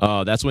so.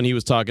 That's when he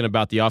was talking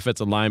about the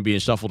offensive line being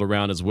shuffled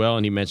around as well,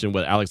 and he mentioned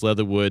what Alex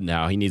Leatherwood,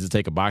 now he needs to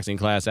take a boxing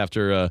class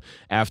after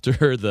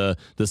the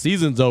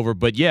season's over.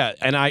 But yeah,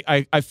 and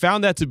I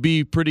found that to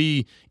be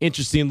pretty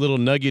interesting little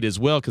nugget as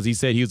well, because he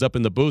said he was up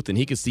in the booth and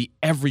he could see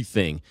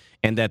everything,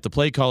 and that the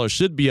play caller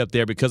should be up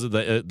there because of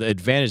the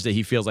advantage that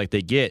he feels like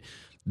they get.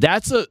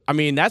 That's a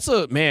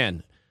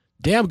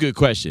damn good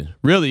question.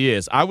 Really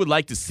is. I would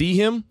like to see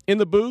him in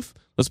the booth.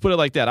 Let's put it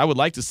like that. I would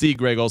like to see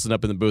Greg Olsen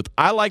up in the booth.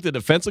 I like the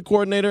defensive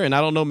coordinator, and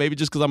I don't know, maybe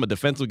just because I'm a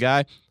defensive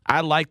guy,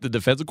 I like the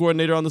defensive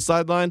coordinator on the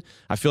sideline.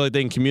 I feel like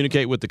they can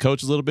communicate with the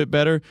coach a little bit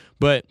better.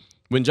 But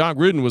when John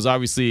Gruden was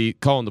obviously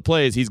calling the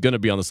plays, he's going to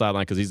be on the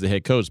sideline because he's the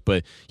head coach.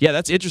 But, yeah,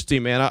 that's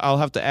interesting, man. I'll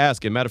have to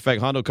ask. And matter of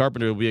fact, Hondo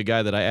Carpenter will be a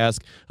guy that I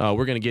ask.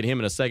 We're going to get him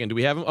in a second. Do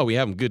we have him? Oh, we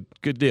have him.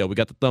 Good deal. We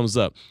got the thumbs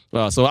up.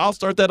 So I'll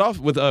start that off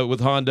with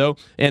Hondo.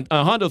 And,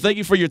 Hondo, thank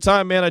you for your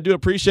time, man. I do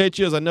appreciate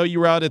you, as I know you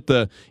were out at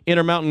the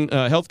Intermountain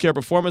Healthcare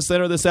Performance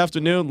Center this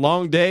afternoon.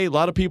 Long day. A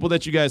lot of people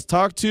that you guys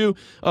talked to.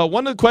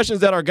 One of the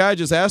questions that our guy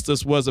just asked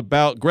us was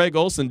about Greg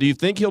Olsen. Do you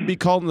think he'll be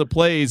calling the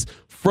plays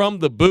from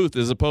the booth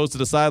as opposed to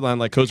the sideline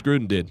like Coach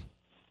Gruden did?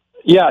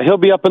 Yeah, he'll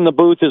be up in the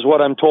booth is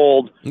what I'm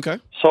told. Okay.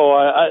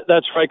 So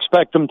that's where I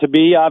expect him to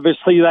be.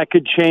 Obviously, that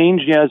could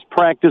change as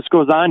practice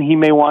goes on. He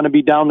may want to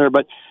be down there,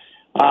 but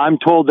I'm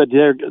told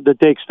that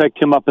they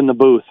expect him up in the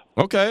booth.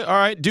 Okay, all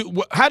right.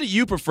 How do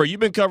you prefer? You've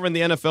been covering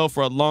the NFL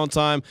for a long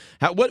time.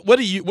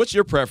 What's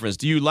your preference?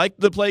 Do you like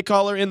the play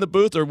caller in the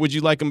booth, or would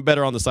you like him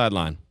better on the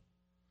sideline?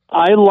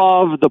 I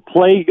love the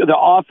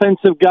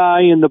offensive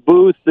guy in the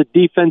booth, the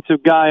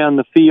defensive guy on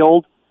the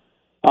field.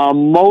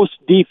 Most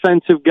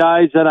defensive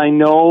guys that I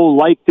know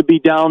like to be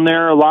down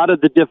there. A lot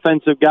of the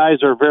defensive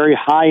guys are very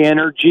high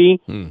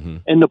energy,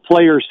 and the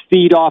players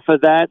feed off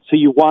of that, so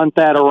you want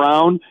that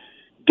around.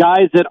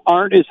 Guys that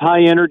aren't as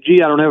high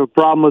energy, I don't have a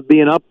problem with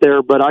being up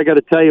there, but I got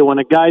to tell you, when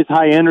a guy's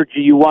high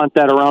energy, you want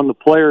that around the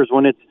players.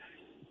 When it's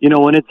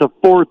a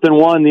 4th and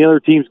 1, the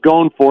other team's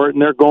going for it,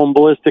 and they're going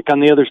ballistic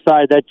on the other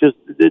side.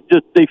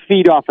 They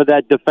feed off of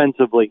that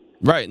defensively.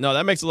 Right. No,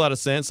 that makes a lot of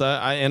sense.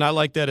 I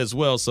like that as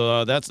well.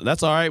 So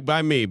that's all right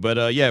by me.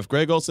 But yeah, if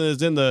Greg Olsen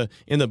is in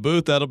the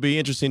booth, that'll be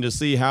interesting to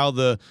see how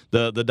the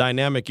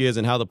dynamic is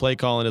and how the play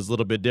calling is a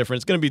little bit different.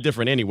 It's going to be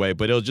different anyway,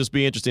 but it'll just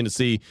be interesting to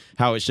see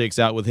how it shakes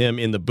out with him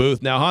in the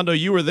booth. Now, Hondo,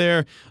 you were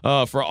there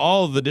for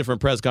all of the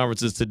different press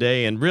conferences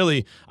today, and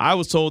really, I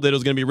was told that it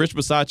was going to be Rich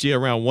Bisaccia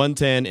around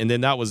 1:10, and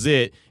then that was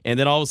it. And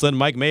then all of a sudden,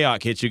 Mike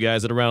Mayock hit you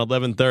guys at around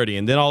 11:30,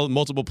 and then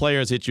multiple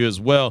players hit you as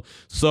well.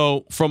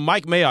 So from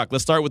Mike Mayock,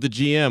 let's start with the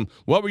GM.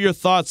 What were your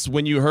thoughts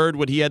when you heard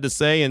what he had to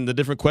say and the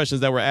different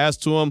questions that were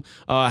asked to him?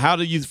 How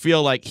do you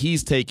feel like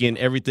he's taken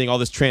everything, all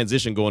this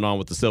transition going on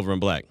with the Silver and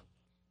Black?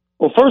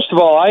 Well, first of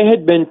all, I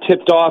had been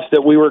tipped off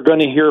that we were going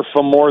to hear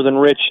from more than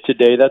Rich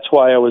today. That's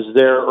why I was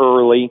there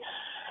early.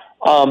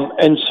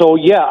 And so,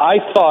 yeah,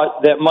 I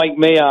thought that Mike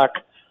Mayock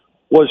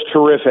was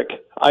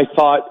terrific. I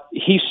thought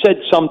he said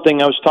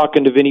something I was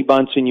talking to Vinny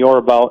Bonsignore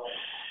about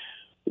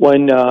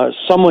when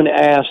someone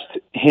asked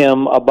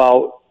him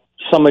about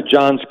some of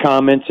John's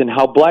comments and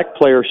how black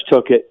players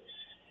took it.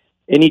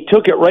 And he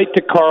took it right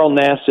to Carl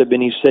Nassib,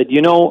 and he said,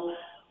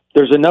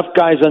 there's enough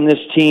guys on this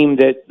team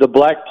that the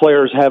black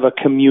players have a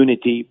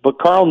community, but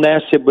Carl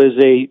Nassib was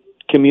a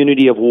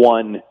community of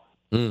one.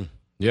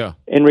 Yeah.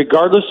 And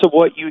regardless of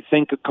what you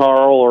think of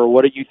Carl or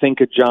what you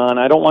think of John,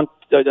 I don't want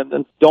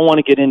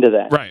to get into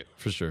that. Right,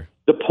 for sure.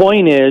 The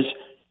point is,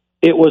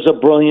 it was a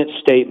brilliant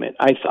statement.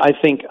 I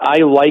think I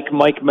like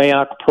Mike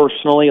Mayock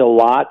personally a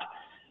lot.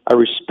 I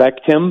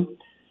respect him.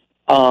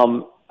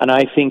 And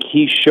I think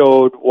he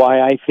showed why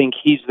I think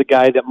he's the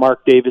guy that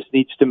Mark Davis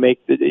needs to make.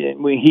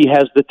 He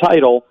has the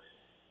title,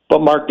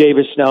 but Mark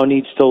Davis now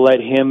needs to let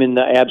him, in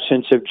the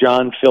absence of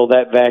John, fill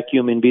that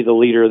vacuum and be the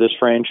leader of this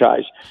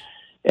franchise.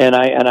 And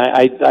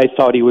I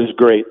thought he was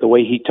great. The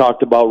way he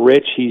talked about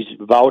Rich, he's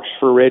vouched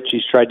for Rich.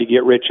 He's tried to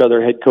get Rich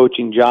other head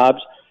coaching jobs.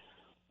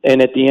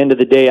 And at the end of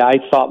the day, I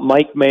thought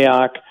Mike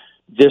Mayock,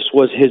 this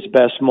was his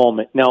best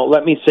moment. Now,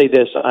 let me say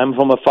this. I'm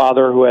from a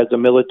father who has a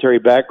military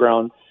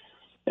background,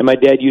 and my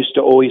dad used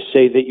to always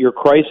say that your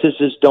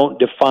crises don't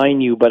define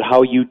you, but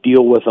how you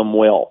deal with them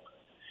will.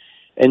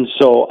 And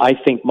so I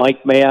think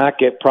Mike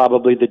Mayock, at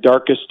probably the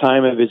darkest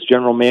time of his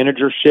general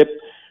managership,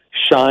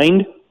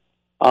 shined.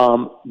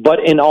 But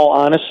in all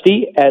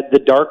honesty, at the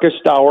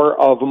darkest hour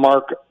of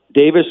Mark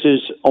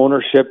Davis's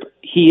ownership,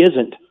 he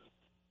isn't.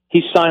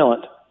 He's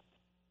silent.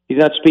 He's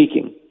not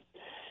speaking.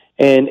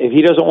 And if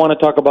he doesn't want to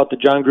talk about the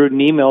John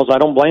Gruden emails, I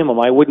don't blame him.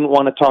 I wouldn't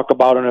want to talk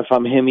about it if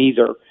I'm him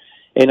either.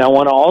 And I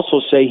want to also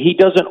say he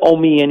doesn't owe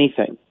me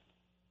anything.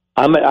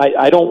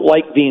 I don't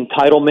like the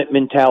entitlement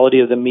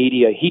mentality of the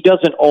media. He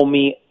doesn't owe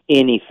me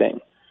anything.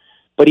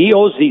 But he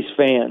owes these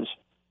fans.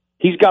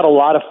 He's got a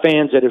lot of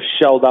fans that have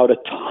shelled out a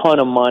ton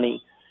of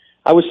money.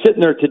 I was sitting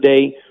there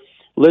today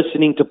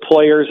listening to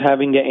players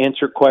having to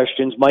answer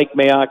questions, Mike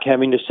Mayock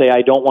having to say,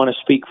 I don't want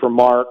to speak for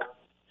Mark.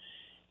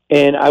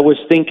 And I was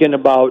thinking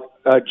about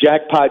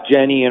Jackpot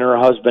Jenny and her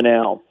husband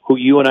Al, who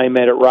you and I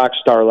met at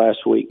Rockstar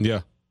last week.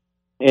 Yeah.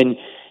 And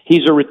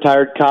he's a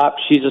retired cop.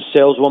 She's a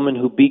saleswoman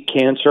who beat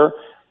cancer.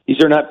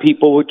 These are not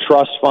people with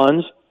trust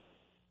funds.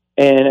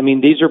 And, I mean,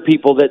 these are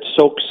people that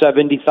soak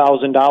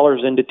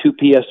 $70,000 into 2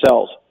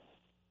 PSLs.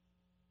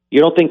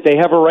 You don't think they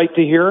have a right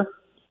to hear?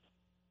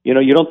 You know,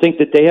 you don't think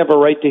that they have a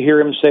right to hear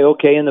him say,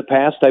 okay, in the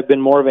past I've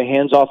been more of a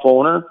hands-off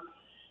owner,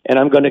 and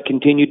I'm going to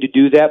continue to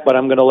do that, but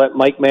I'm going to let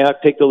Mike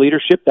Mayock take the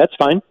leadership? That's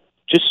fine.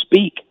 Just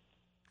speak.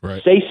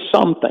 Right. Say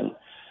something.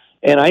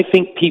 And I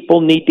think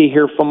people need to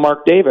hear from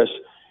Mark Davis.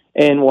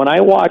 And when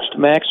I watched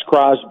Max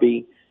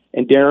Crosby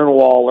and Darren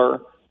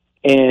Waller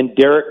and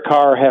Derek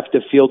Carr have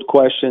to field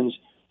questions,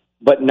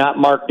 but not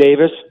Mark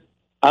Davis,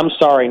 I'm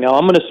sorry. Now,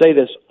 I'm going to say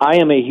this. I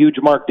am a huge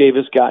Mark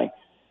Davis guy.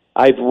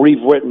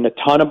 We've written a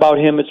ton about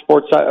him at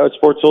Sports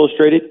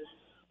Illustrated.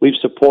 We've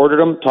supported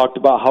him, talked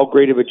about how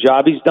great of a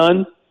job he's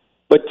done.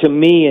 But to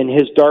me, in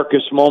his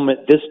darkest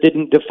moment, this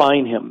didn't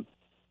define him.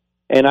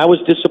 And I was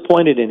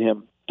disappointed in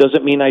him.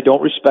 Doesn't mean I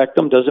don't respect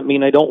him. Doesn't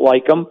mean I don't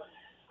like him.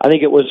 I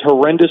think it was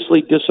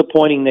horrendously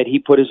disappointing that he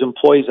put his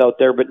employees out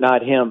there, but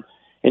not him.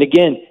 And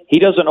again, he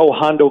doesn't owe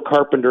Hondo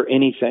Carpenter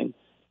anything.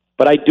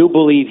 But I do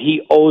believe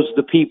he owes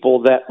the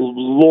people that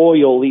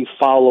loyally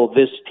follow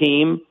this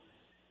team.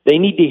 They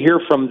need to hear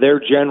from their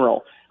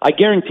general. I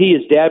guarantee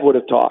his dad would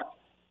have talked.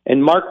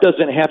 And Mark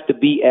doesn't have to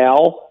be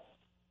Al,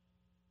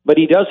 but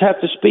he does have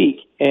to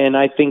speak. And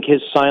I think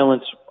his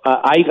silence,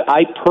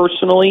 I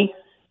personally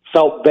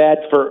felt bad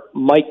for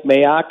Mike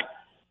Mayock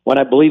when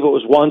I believe it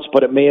was once,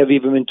 but it may have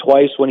even been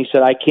twice when he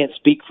said, I can't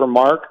speak for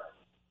Mark.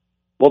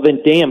 Well,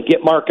 then, damn,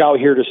 get Mark out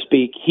here to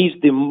speak. He's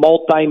the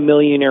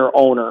multimillionaire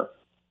owner.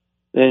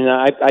 And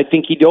I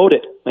think he owed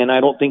it, and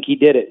I don't think he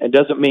did it. It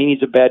doesn't mean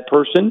he's a bad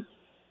person.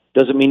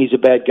 Doesn't mean he's a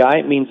bad guy.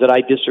 It means that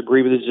I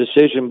disagree with his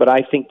decision, but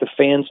I think the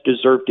fans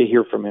deserve to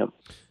hear from him.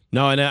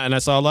 No, and I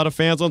saw a lot of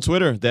fans on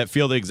Twitter that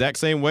feel the exact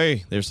same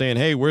way. They're saying,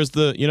 "Hey, where's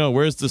the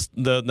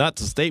not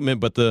the statement,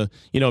 but the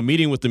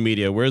meeting with the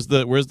media? Where's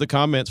the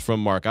comments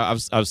from Mark?"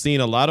 I've seen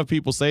a lot of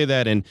people say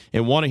that and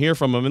want to hear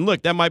from him. And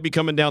look, that might be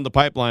coming down the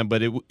pipeline,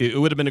 but it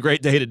would have been a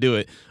great day to do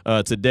it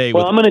today.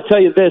 Well, I'm going to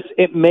tell you this: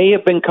 it may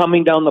have been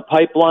coming down the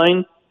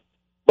pipeline,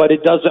 but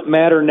it doesn't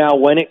matter now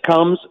when it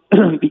comes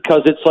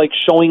because it's like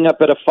showing up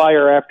at a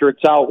fire after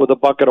it's out with a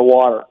bucket of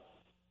water.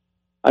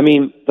 I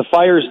mean, the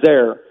fire's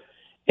there.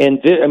 And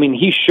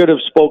he should have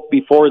spoke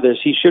before this.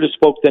 He should have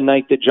spoke the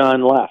night that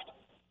John left,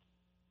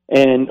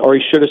 or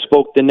he should have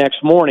spoke the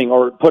next morning,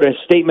 or put a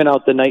statement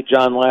out the night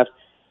John left.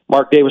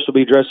 Mark Davis will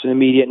be addressing the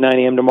media at 9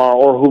 a.m. tomorrow,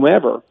 or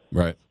whomever.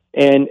 Right.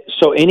 And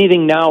so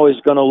anything now is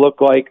going to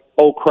look like,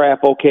 oh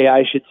crap, okay,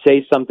 I should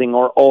say something,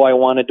 or oh, I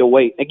wanted to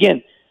wait.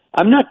 Again,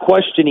 I'm not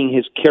questioning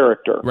his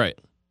character. Right.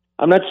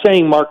 I'm not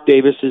saying Mark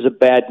Davis is a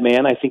bad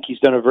man. I think he's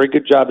done a very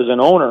good job as an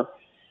owner.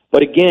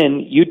 But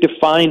again, you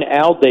define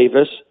Al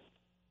Davis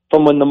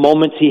from when the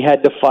moments he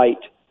had to fight.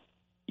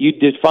 You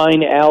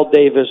define Al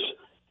Davis,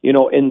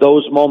 in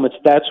those moments.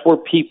 That's where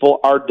people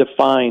are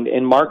defined.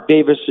 In Mark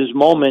Davis's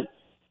moment,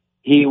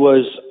 he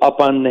was up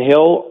on the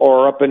hill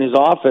or up in his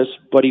office,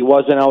 but he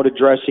wasn't out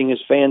addressing his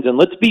fans. And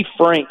let's be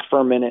frank for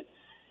a minute.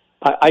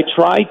 I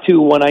try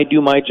to, when I do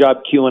my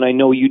job, Q, and I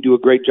know you do a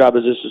great job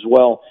as this as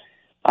well,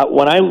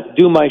 when I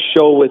do my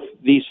show with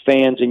these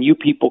fans and you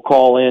people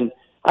call in,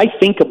 I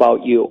think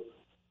about you.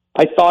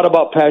 I thought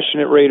about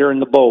Passionate Raider in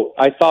the boat.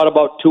 I thought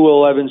about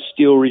 211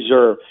 Steel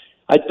Reserve.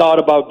 I thought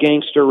about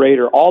Gangster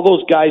Raider. All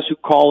those guys who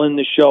call in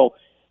the show,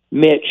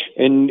 Mitch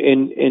in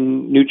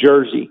New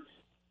Jersey.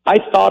 I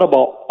thought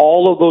about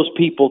all of those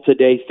people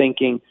today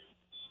thinking,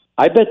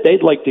 I bet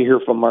they'd like to hear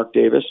from Mark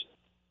Davis.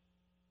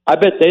 I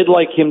bet they'd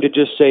like him to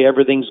just say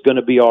everything's going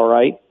to be all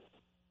right.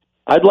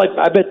 I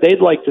bet they'd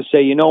like to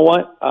say, you know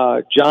what,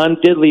 John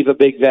did leave a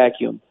big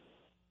vacuum.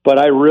 But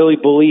I really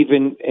believe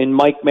in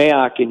Mike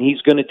Mayock, and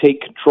he's going to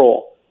take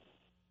control.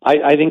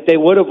 I think they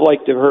would have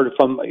liked to have heard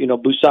from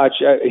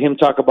Bisaccia, him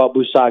talk about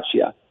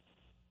Bisaccia.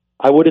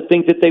 I would have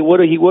think that they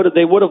would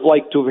have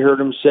liked to have heard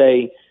him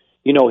say,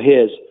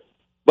 his.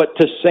 But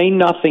to say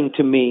nothing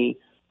to me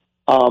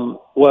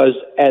was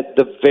at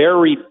the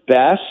very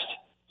best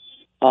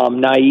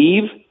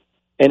naive,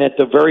 and at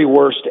the very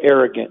worst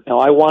arrogant. Now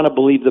I want to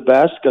believe the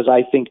best because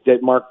I think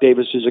that Mark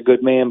Davis is a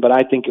good man, but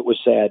I think it was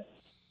sad.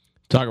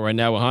 Talking right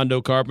now with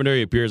Hondo Carpenter.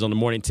 He appears on the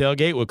Morning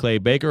Tailgate with Clay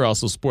Baker.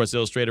 Also, Sports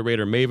Illustrated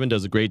Raider Maven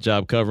does a great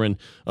job covering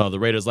the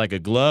Raiders like a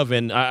glove.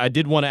 And I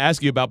did want to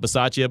ask you about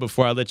Bisaccia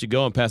before I let you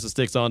go and pass the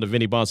sticks on to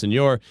Vinny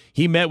Bonsignore.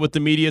 He met with the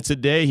media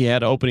today. He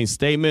had an opening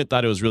statement.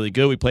 Thought it was really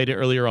good. We played it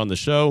earlier on the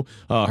show.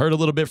 Heard a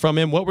little bit from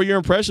him. What were your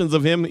impressions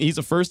of him? He's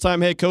a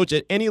first-time head coach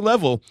at any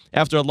level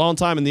after a long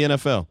time in the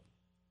NFL.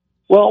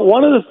 Well,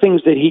 one of the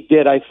things that he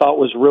did I thought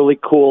was really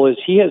cool is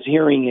he has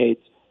hearing aids.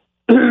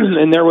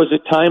 And there was a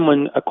time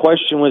when a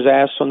question was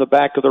asked from the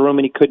back of the room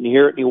and he couldn't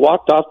hear it, and he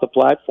walked off the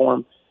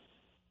platform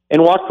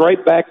and walked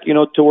right back,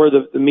 to where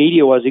the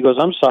media was. He goes,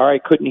 "I'm sorry,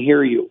 I couldn't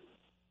hear you."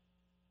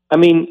 I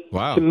mean,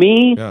 wow. To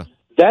me,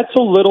 that's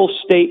a little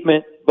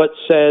statement but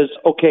says,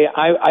 okay,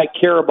 I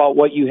care about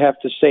what you have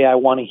to say. I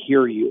want to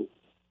hear you.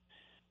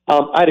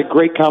 I had a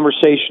great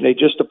conversation today,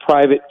 just a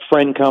private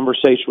friend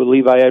conversation with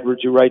Levi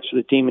Edwards, who writes for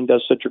the team and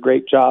does such a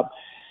great job.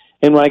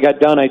 And when I got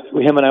done,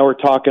 him and I were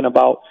talking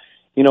about,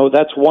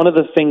 that's one of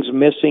the things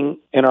missing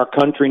in our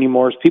country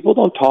anymore is people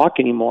don't talk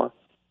anymore.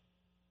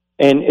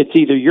 And it's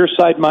either your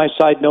side, my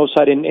side, no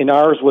side, and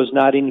ours was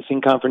not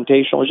anything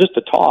confrontational. It was just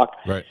a talk.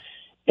 Right.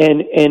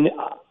 And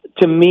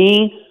to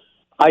me,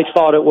 I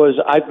thought it was,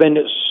 I've been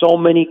to so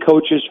many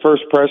coaches'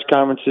 first press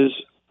conferences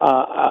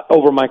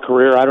over my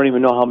career. I don't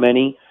even know how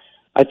many.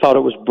 I thought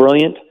it was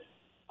brilliant.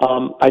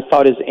 I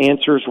thought his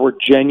answers were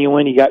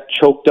genuine. He got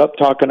choked up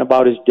talking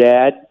about his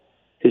dad,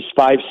 his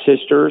 5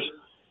 sisters.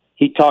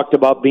 He talked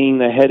about being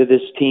the head of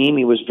this team.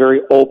 He was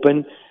very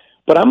open.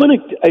 But I'm going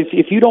to,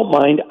 if you don't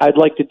mind, I'd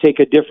like to take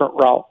a different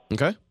route.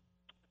 Okay.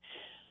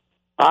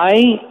 I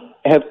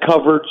have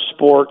covered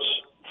sports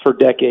for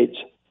decades.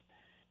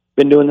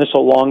 Been doing this a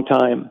long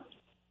time.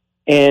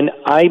 And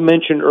I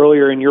mentioned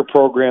earlier in your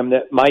program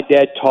that my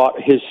dad taught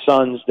his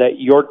sons that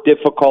your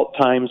difficult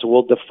times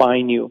will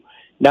define you.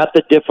 Not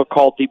the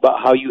difficulty, but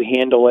how you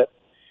handle it.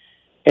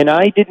 And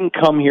I didn't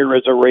come here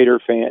as a Raider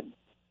fan.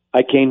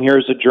 I came here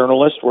as a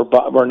journalist.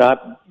 We're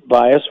not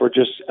biased. We're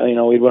just, we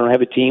don't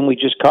have a team. We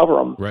just cover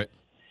them. Right.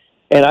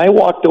 And I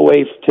walked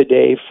away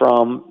today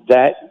from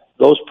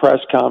those press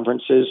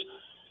conferences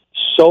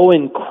so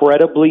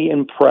incredibly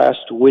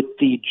impressed with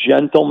the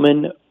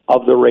gentlemen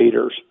of the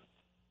Raiders.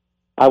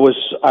 I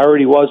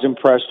already was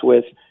impressed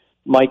with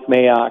Mike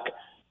Mayock,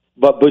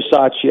 but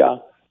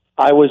Bisaccia.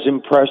 I was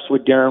impressed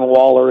with Darren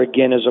Waller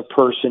again as a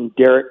person,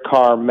 Derek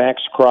Carr,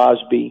 Max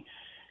Crosby,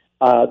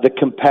 the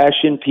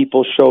compassion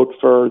people showed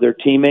for their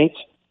teammates,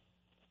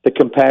 the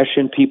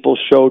compassion people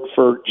showed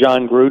for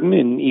John Gruden,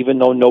 and even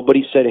though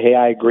nobody said, hey,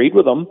 I agreed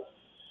with them.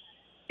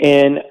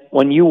 And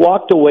when you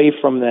walked away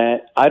from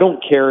that, I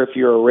don't care if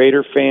you're a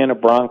Raider fan, a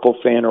Bronco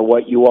fan, or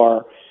what you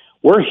are,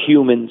 we're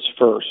humans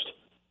first.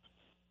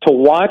 To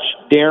watch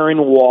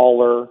Darren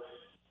Waller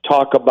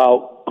talk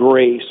about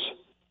grace,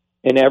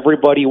 and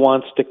everybody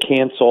wants to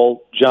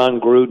cancel John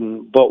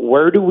Gruden, but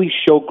where do we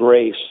show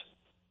grace?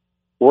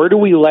 Where do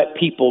we let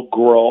people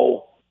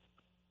grow?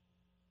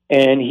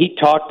 And he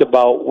talked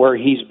about where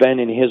he's been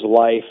in his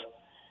life.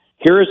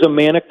 Here is a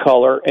man of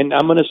color, and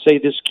I'm going to say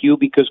this, Q,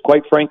 because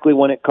quite frankly,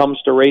 when it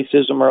comes to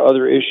racism or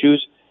other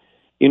issues,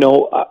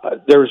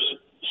 there's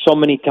so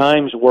many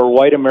times where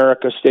white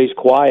America stays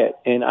quiet.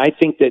 And I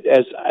think that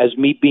as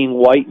me being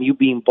white and you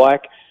being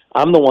black,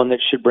 I'm the one that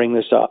should bring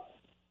this up.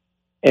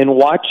 And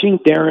watching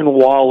Darren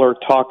Waller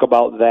talk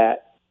about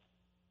that,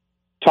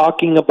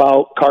 talking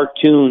about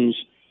cartoons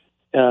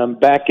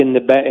back in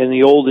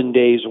the olden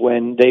days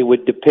when they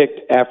would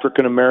depict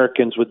African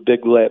Americans with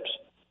big lips,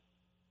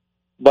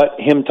 but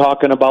him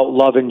talking about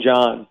Love and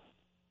John.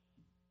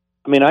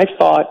 I mean, I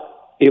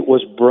thought it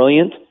was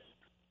brilliant.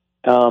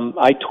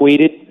 I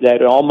tweeted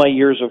that in all my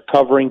years of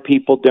covering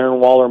people, Darren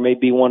Waller may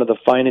be one of the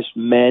finest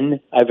men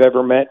I've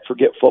ever met,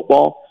 forget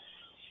football.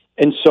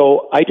 And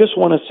so I just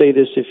want to say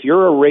this. If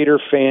you're a Raider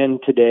fan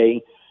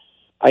today,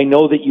 I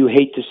know that you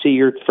hate to see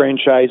your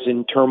franchise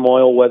in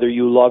turmoil, whether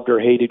you loved or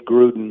hated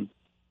Gruden.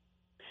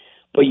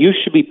 But you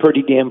should be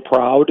pretty damn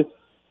proud.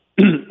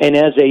 And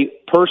as a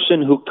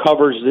person who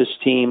covers this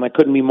team, I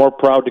couldn't be more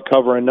proud to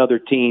cover another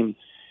team.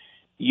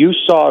 You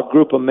saw a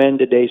group of men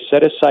today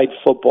set aside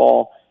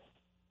football,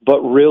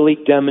 but really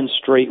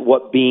demonstrate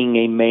what being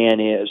a man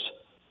is.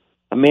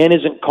 A man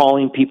isn't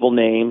calling people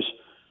names.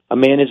 A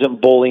man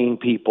isn't bullying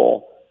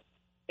people.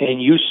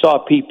 And you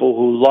saw people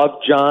who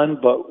loved John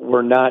but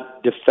were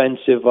not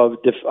defensive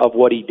of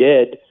what he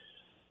did.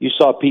 You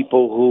saw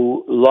people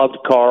who loved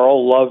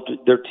Carl, loved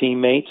their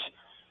teammates.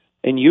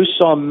 And you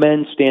saw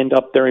men stand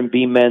up there and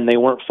be men. They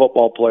weren't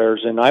football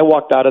players. And I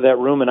walked out of that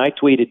room and I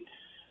tweeted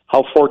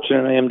how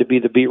fortunate I am to be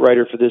the beat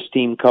writer for this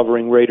team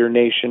covering Raider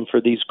Nation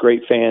for these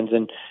great fans.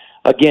 And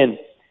again,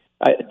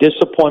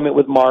 disappointment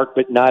with Mark,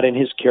 but not in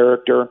his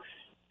character.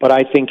 But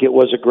I think it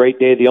was a great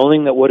day. The only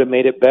thing that would have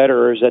made it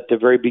better is at the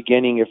very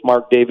beginning if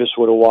Mark Davis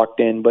would have walked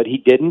in, but he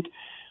didn't.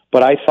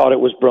 But I thought it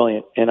was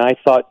brilliant. And I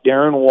thought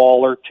Darren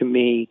Waller, to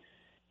me,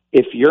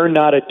 if you're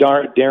not a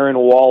Darren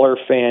Waller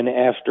fan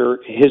after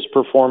his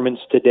performance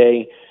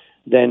today,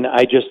 then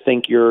I just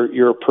think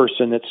you're a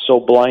person that's so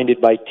blinded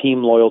by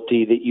team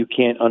loyalty that you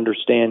can't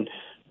understand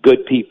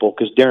good people,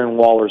 because Darren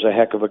Waller's a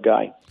heck of a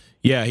guy.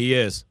 Yeah, he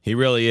is. He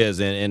really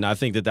is, and I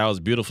think that was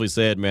beautifully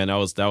said, man.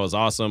 That was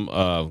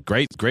awesome.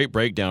 Great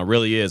breakdown,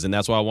 really is, and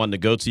that's why I wanted to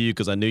go to you,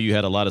 because I knew you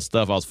had a lot of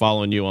stuff. I was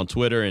following you on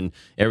Twitter and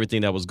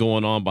everything that was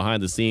going on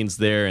behind the scenes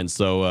there, and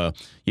so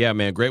yeah,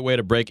 man, great way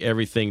to break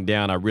everything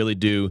down. I really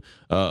do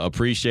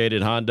appreciate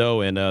it,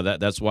 Hondo, and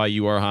that's why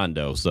you are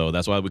Hondo. So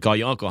that's why we call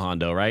you Uncle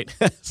Hondo, right?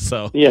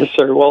 So yes,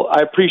 sir. Well, I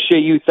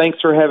appreciate you.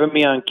 Thanks for having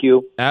me on,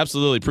 Q.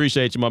 Absolutely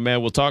appreciate you, my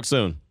man. We'll talk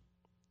soon.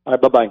 All right,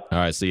 bye-bye. All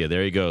right, see ya.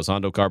 There he goes,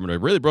 Hondo Carpenter.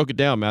 Really broke it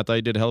down, man. I thought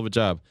he did a hell of a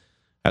job.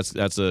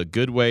 That's a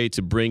good way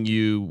to bring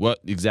you what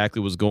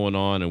exactly was going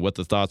on and what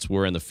the thoughts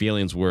were and the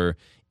feelings were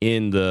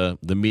in the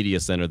media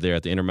center there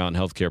at the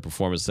Intermountain Healthcare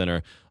Performance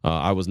Center.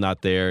 I was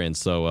not there, and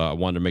so I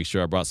wanted to make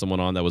sure I brought someone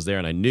on that was there,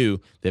 and I knew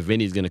that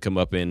Vinny's going to come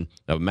up in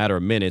a matter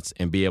of minutes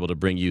and be able to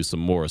bring you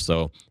some more.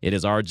 So it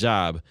is our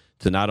job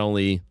to not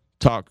only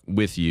talk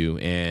with you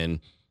and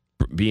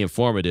be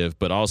informative,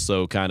 but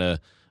also kind of,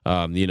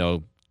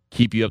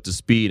 keep you up to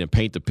speed and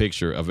paint the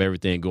picture of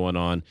everything going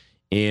on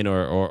in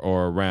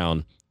or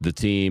around the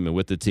team and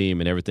with the team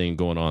and everything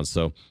going on.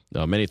 So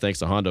many thanks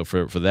to Hondo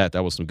for that.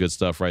 That was some good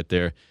stuff right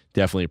there.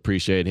 Definitely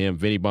appreciate him.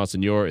 Vinny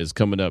Bonsignore is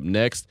coming up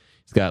next.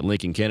 He's got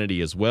Lincoln Kennedy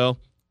as well.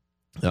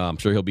 I'm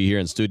sure he'll be here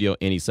in studio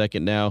any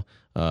second now.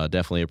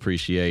 Definitely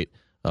appreciate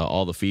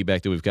all the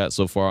feedback that we've got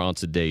so far on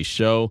today's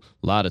show.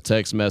 A lot of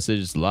text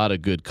messages, a lot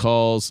of good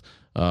calls.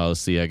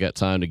 Let's see, I got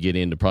time to get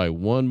into probably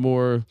one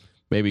more,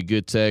 maybe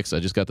good text. I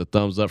just got the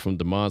thumbs up from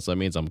Damon, so that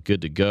means I'm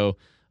good to go.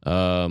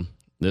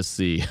 Let's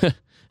see. How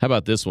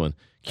about this one?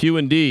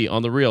 Q&D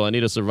on the real. I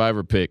need a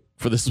survivor pick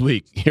for this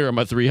week. Here are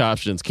my 3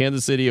 options.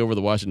 Kansas City over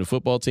the Washington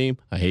football team.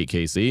 I hate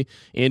KC.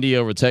 Indy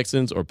over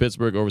Texans, or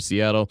Pittsburgh over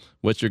Seattle.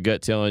 What's your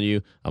gut telling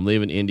you? I'm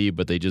leaving Indy,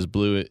 but they just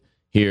blew it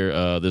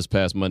here this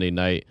past Monday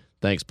night.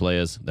 Thanks,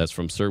 players. That's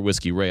from Sir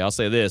Whiskey Ray. I'll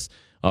say this.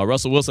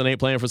 Russell Wilson ain't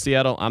playing for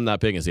Seattle. I'm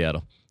not picking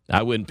Seattle.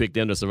 I wouldn't pick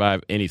them to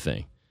survive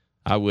anything.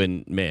 I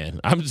wouldn't, man.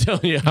 I'm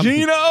telling you.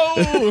 Geno!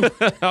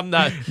 I'm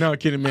not. No,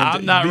 kidding, man.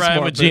 I'm not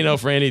riding with Geno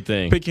for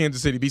anything. Pick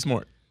Kansas City. Be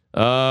smart.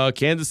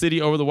 Kansas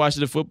City over the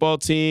Washington football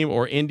team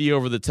or Indy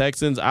over the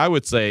Texans. I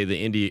would say the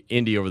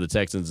Indy over the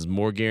Texans is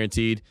more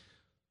guaranteed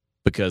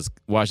because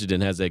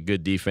Washington has that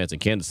good defense,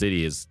 and Kansas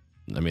City is,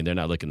 they're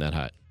not looking that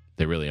hot.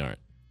 They really aren't.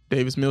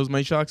 Davis Mills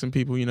may shock some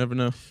people. You never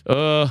know.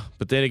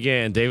 But then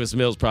again, Davis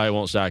Mills probably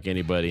won't shock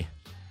anybody.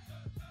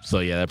 So,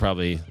 yeah,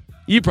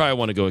 you probably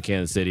want to go with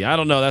Kansas City. I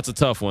don't know. That's a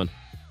tough one.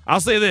 I'll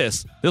say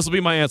this. This will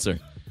be my answer.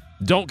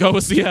 Don't go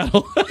with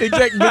Seattle.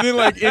 Exactly. But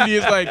then, Indy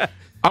is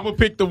I'm going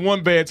to pick the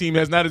one bad team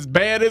that's not as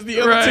bad as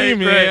the other team.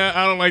 Right. Yeah,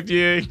 I don't like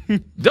the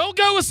Don't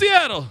go with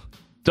Seattle.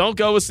 Don't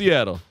go with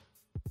Seattle.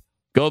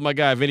 Go with my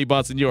guy, Vinny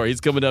Bonsignore. He's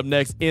coming up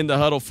next in the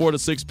huddle, 4 to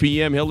 6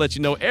 p.m. He'll let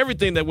you know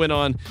everything that went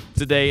on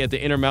today at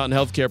the Intermountain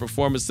Healthcare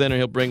Performance Center.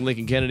 He'll bring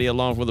Lincoln Kennedy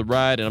along for the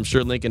ride, and I'm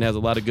sure Lincoln has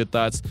a lot of good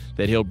thoughts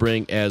that he'll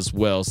bring as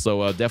well.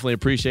 So definitely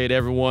appreciate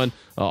everyone,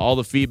 all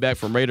the feedback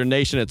from Raider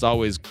Nation. It's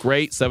always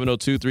great.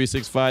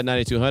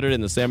 702-365-9200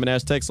 and the Salmon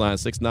Ash text line,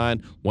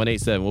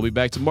 69187. We'll be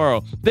back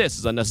tomorrow. This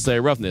is Unnecessary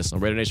Roughness on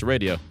Raider Nation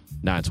Radio,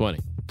 920.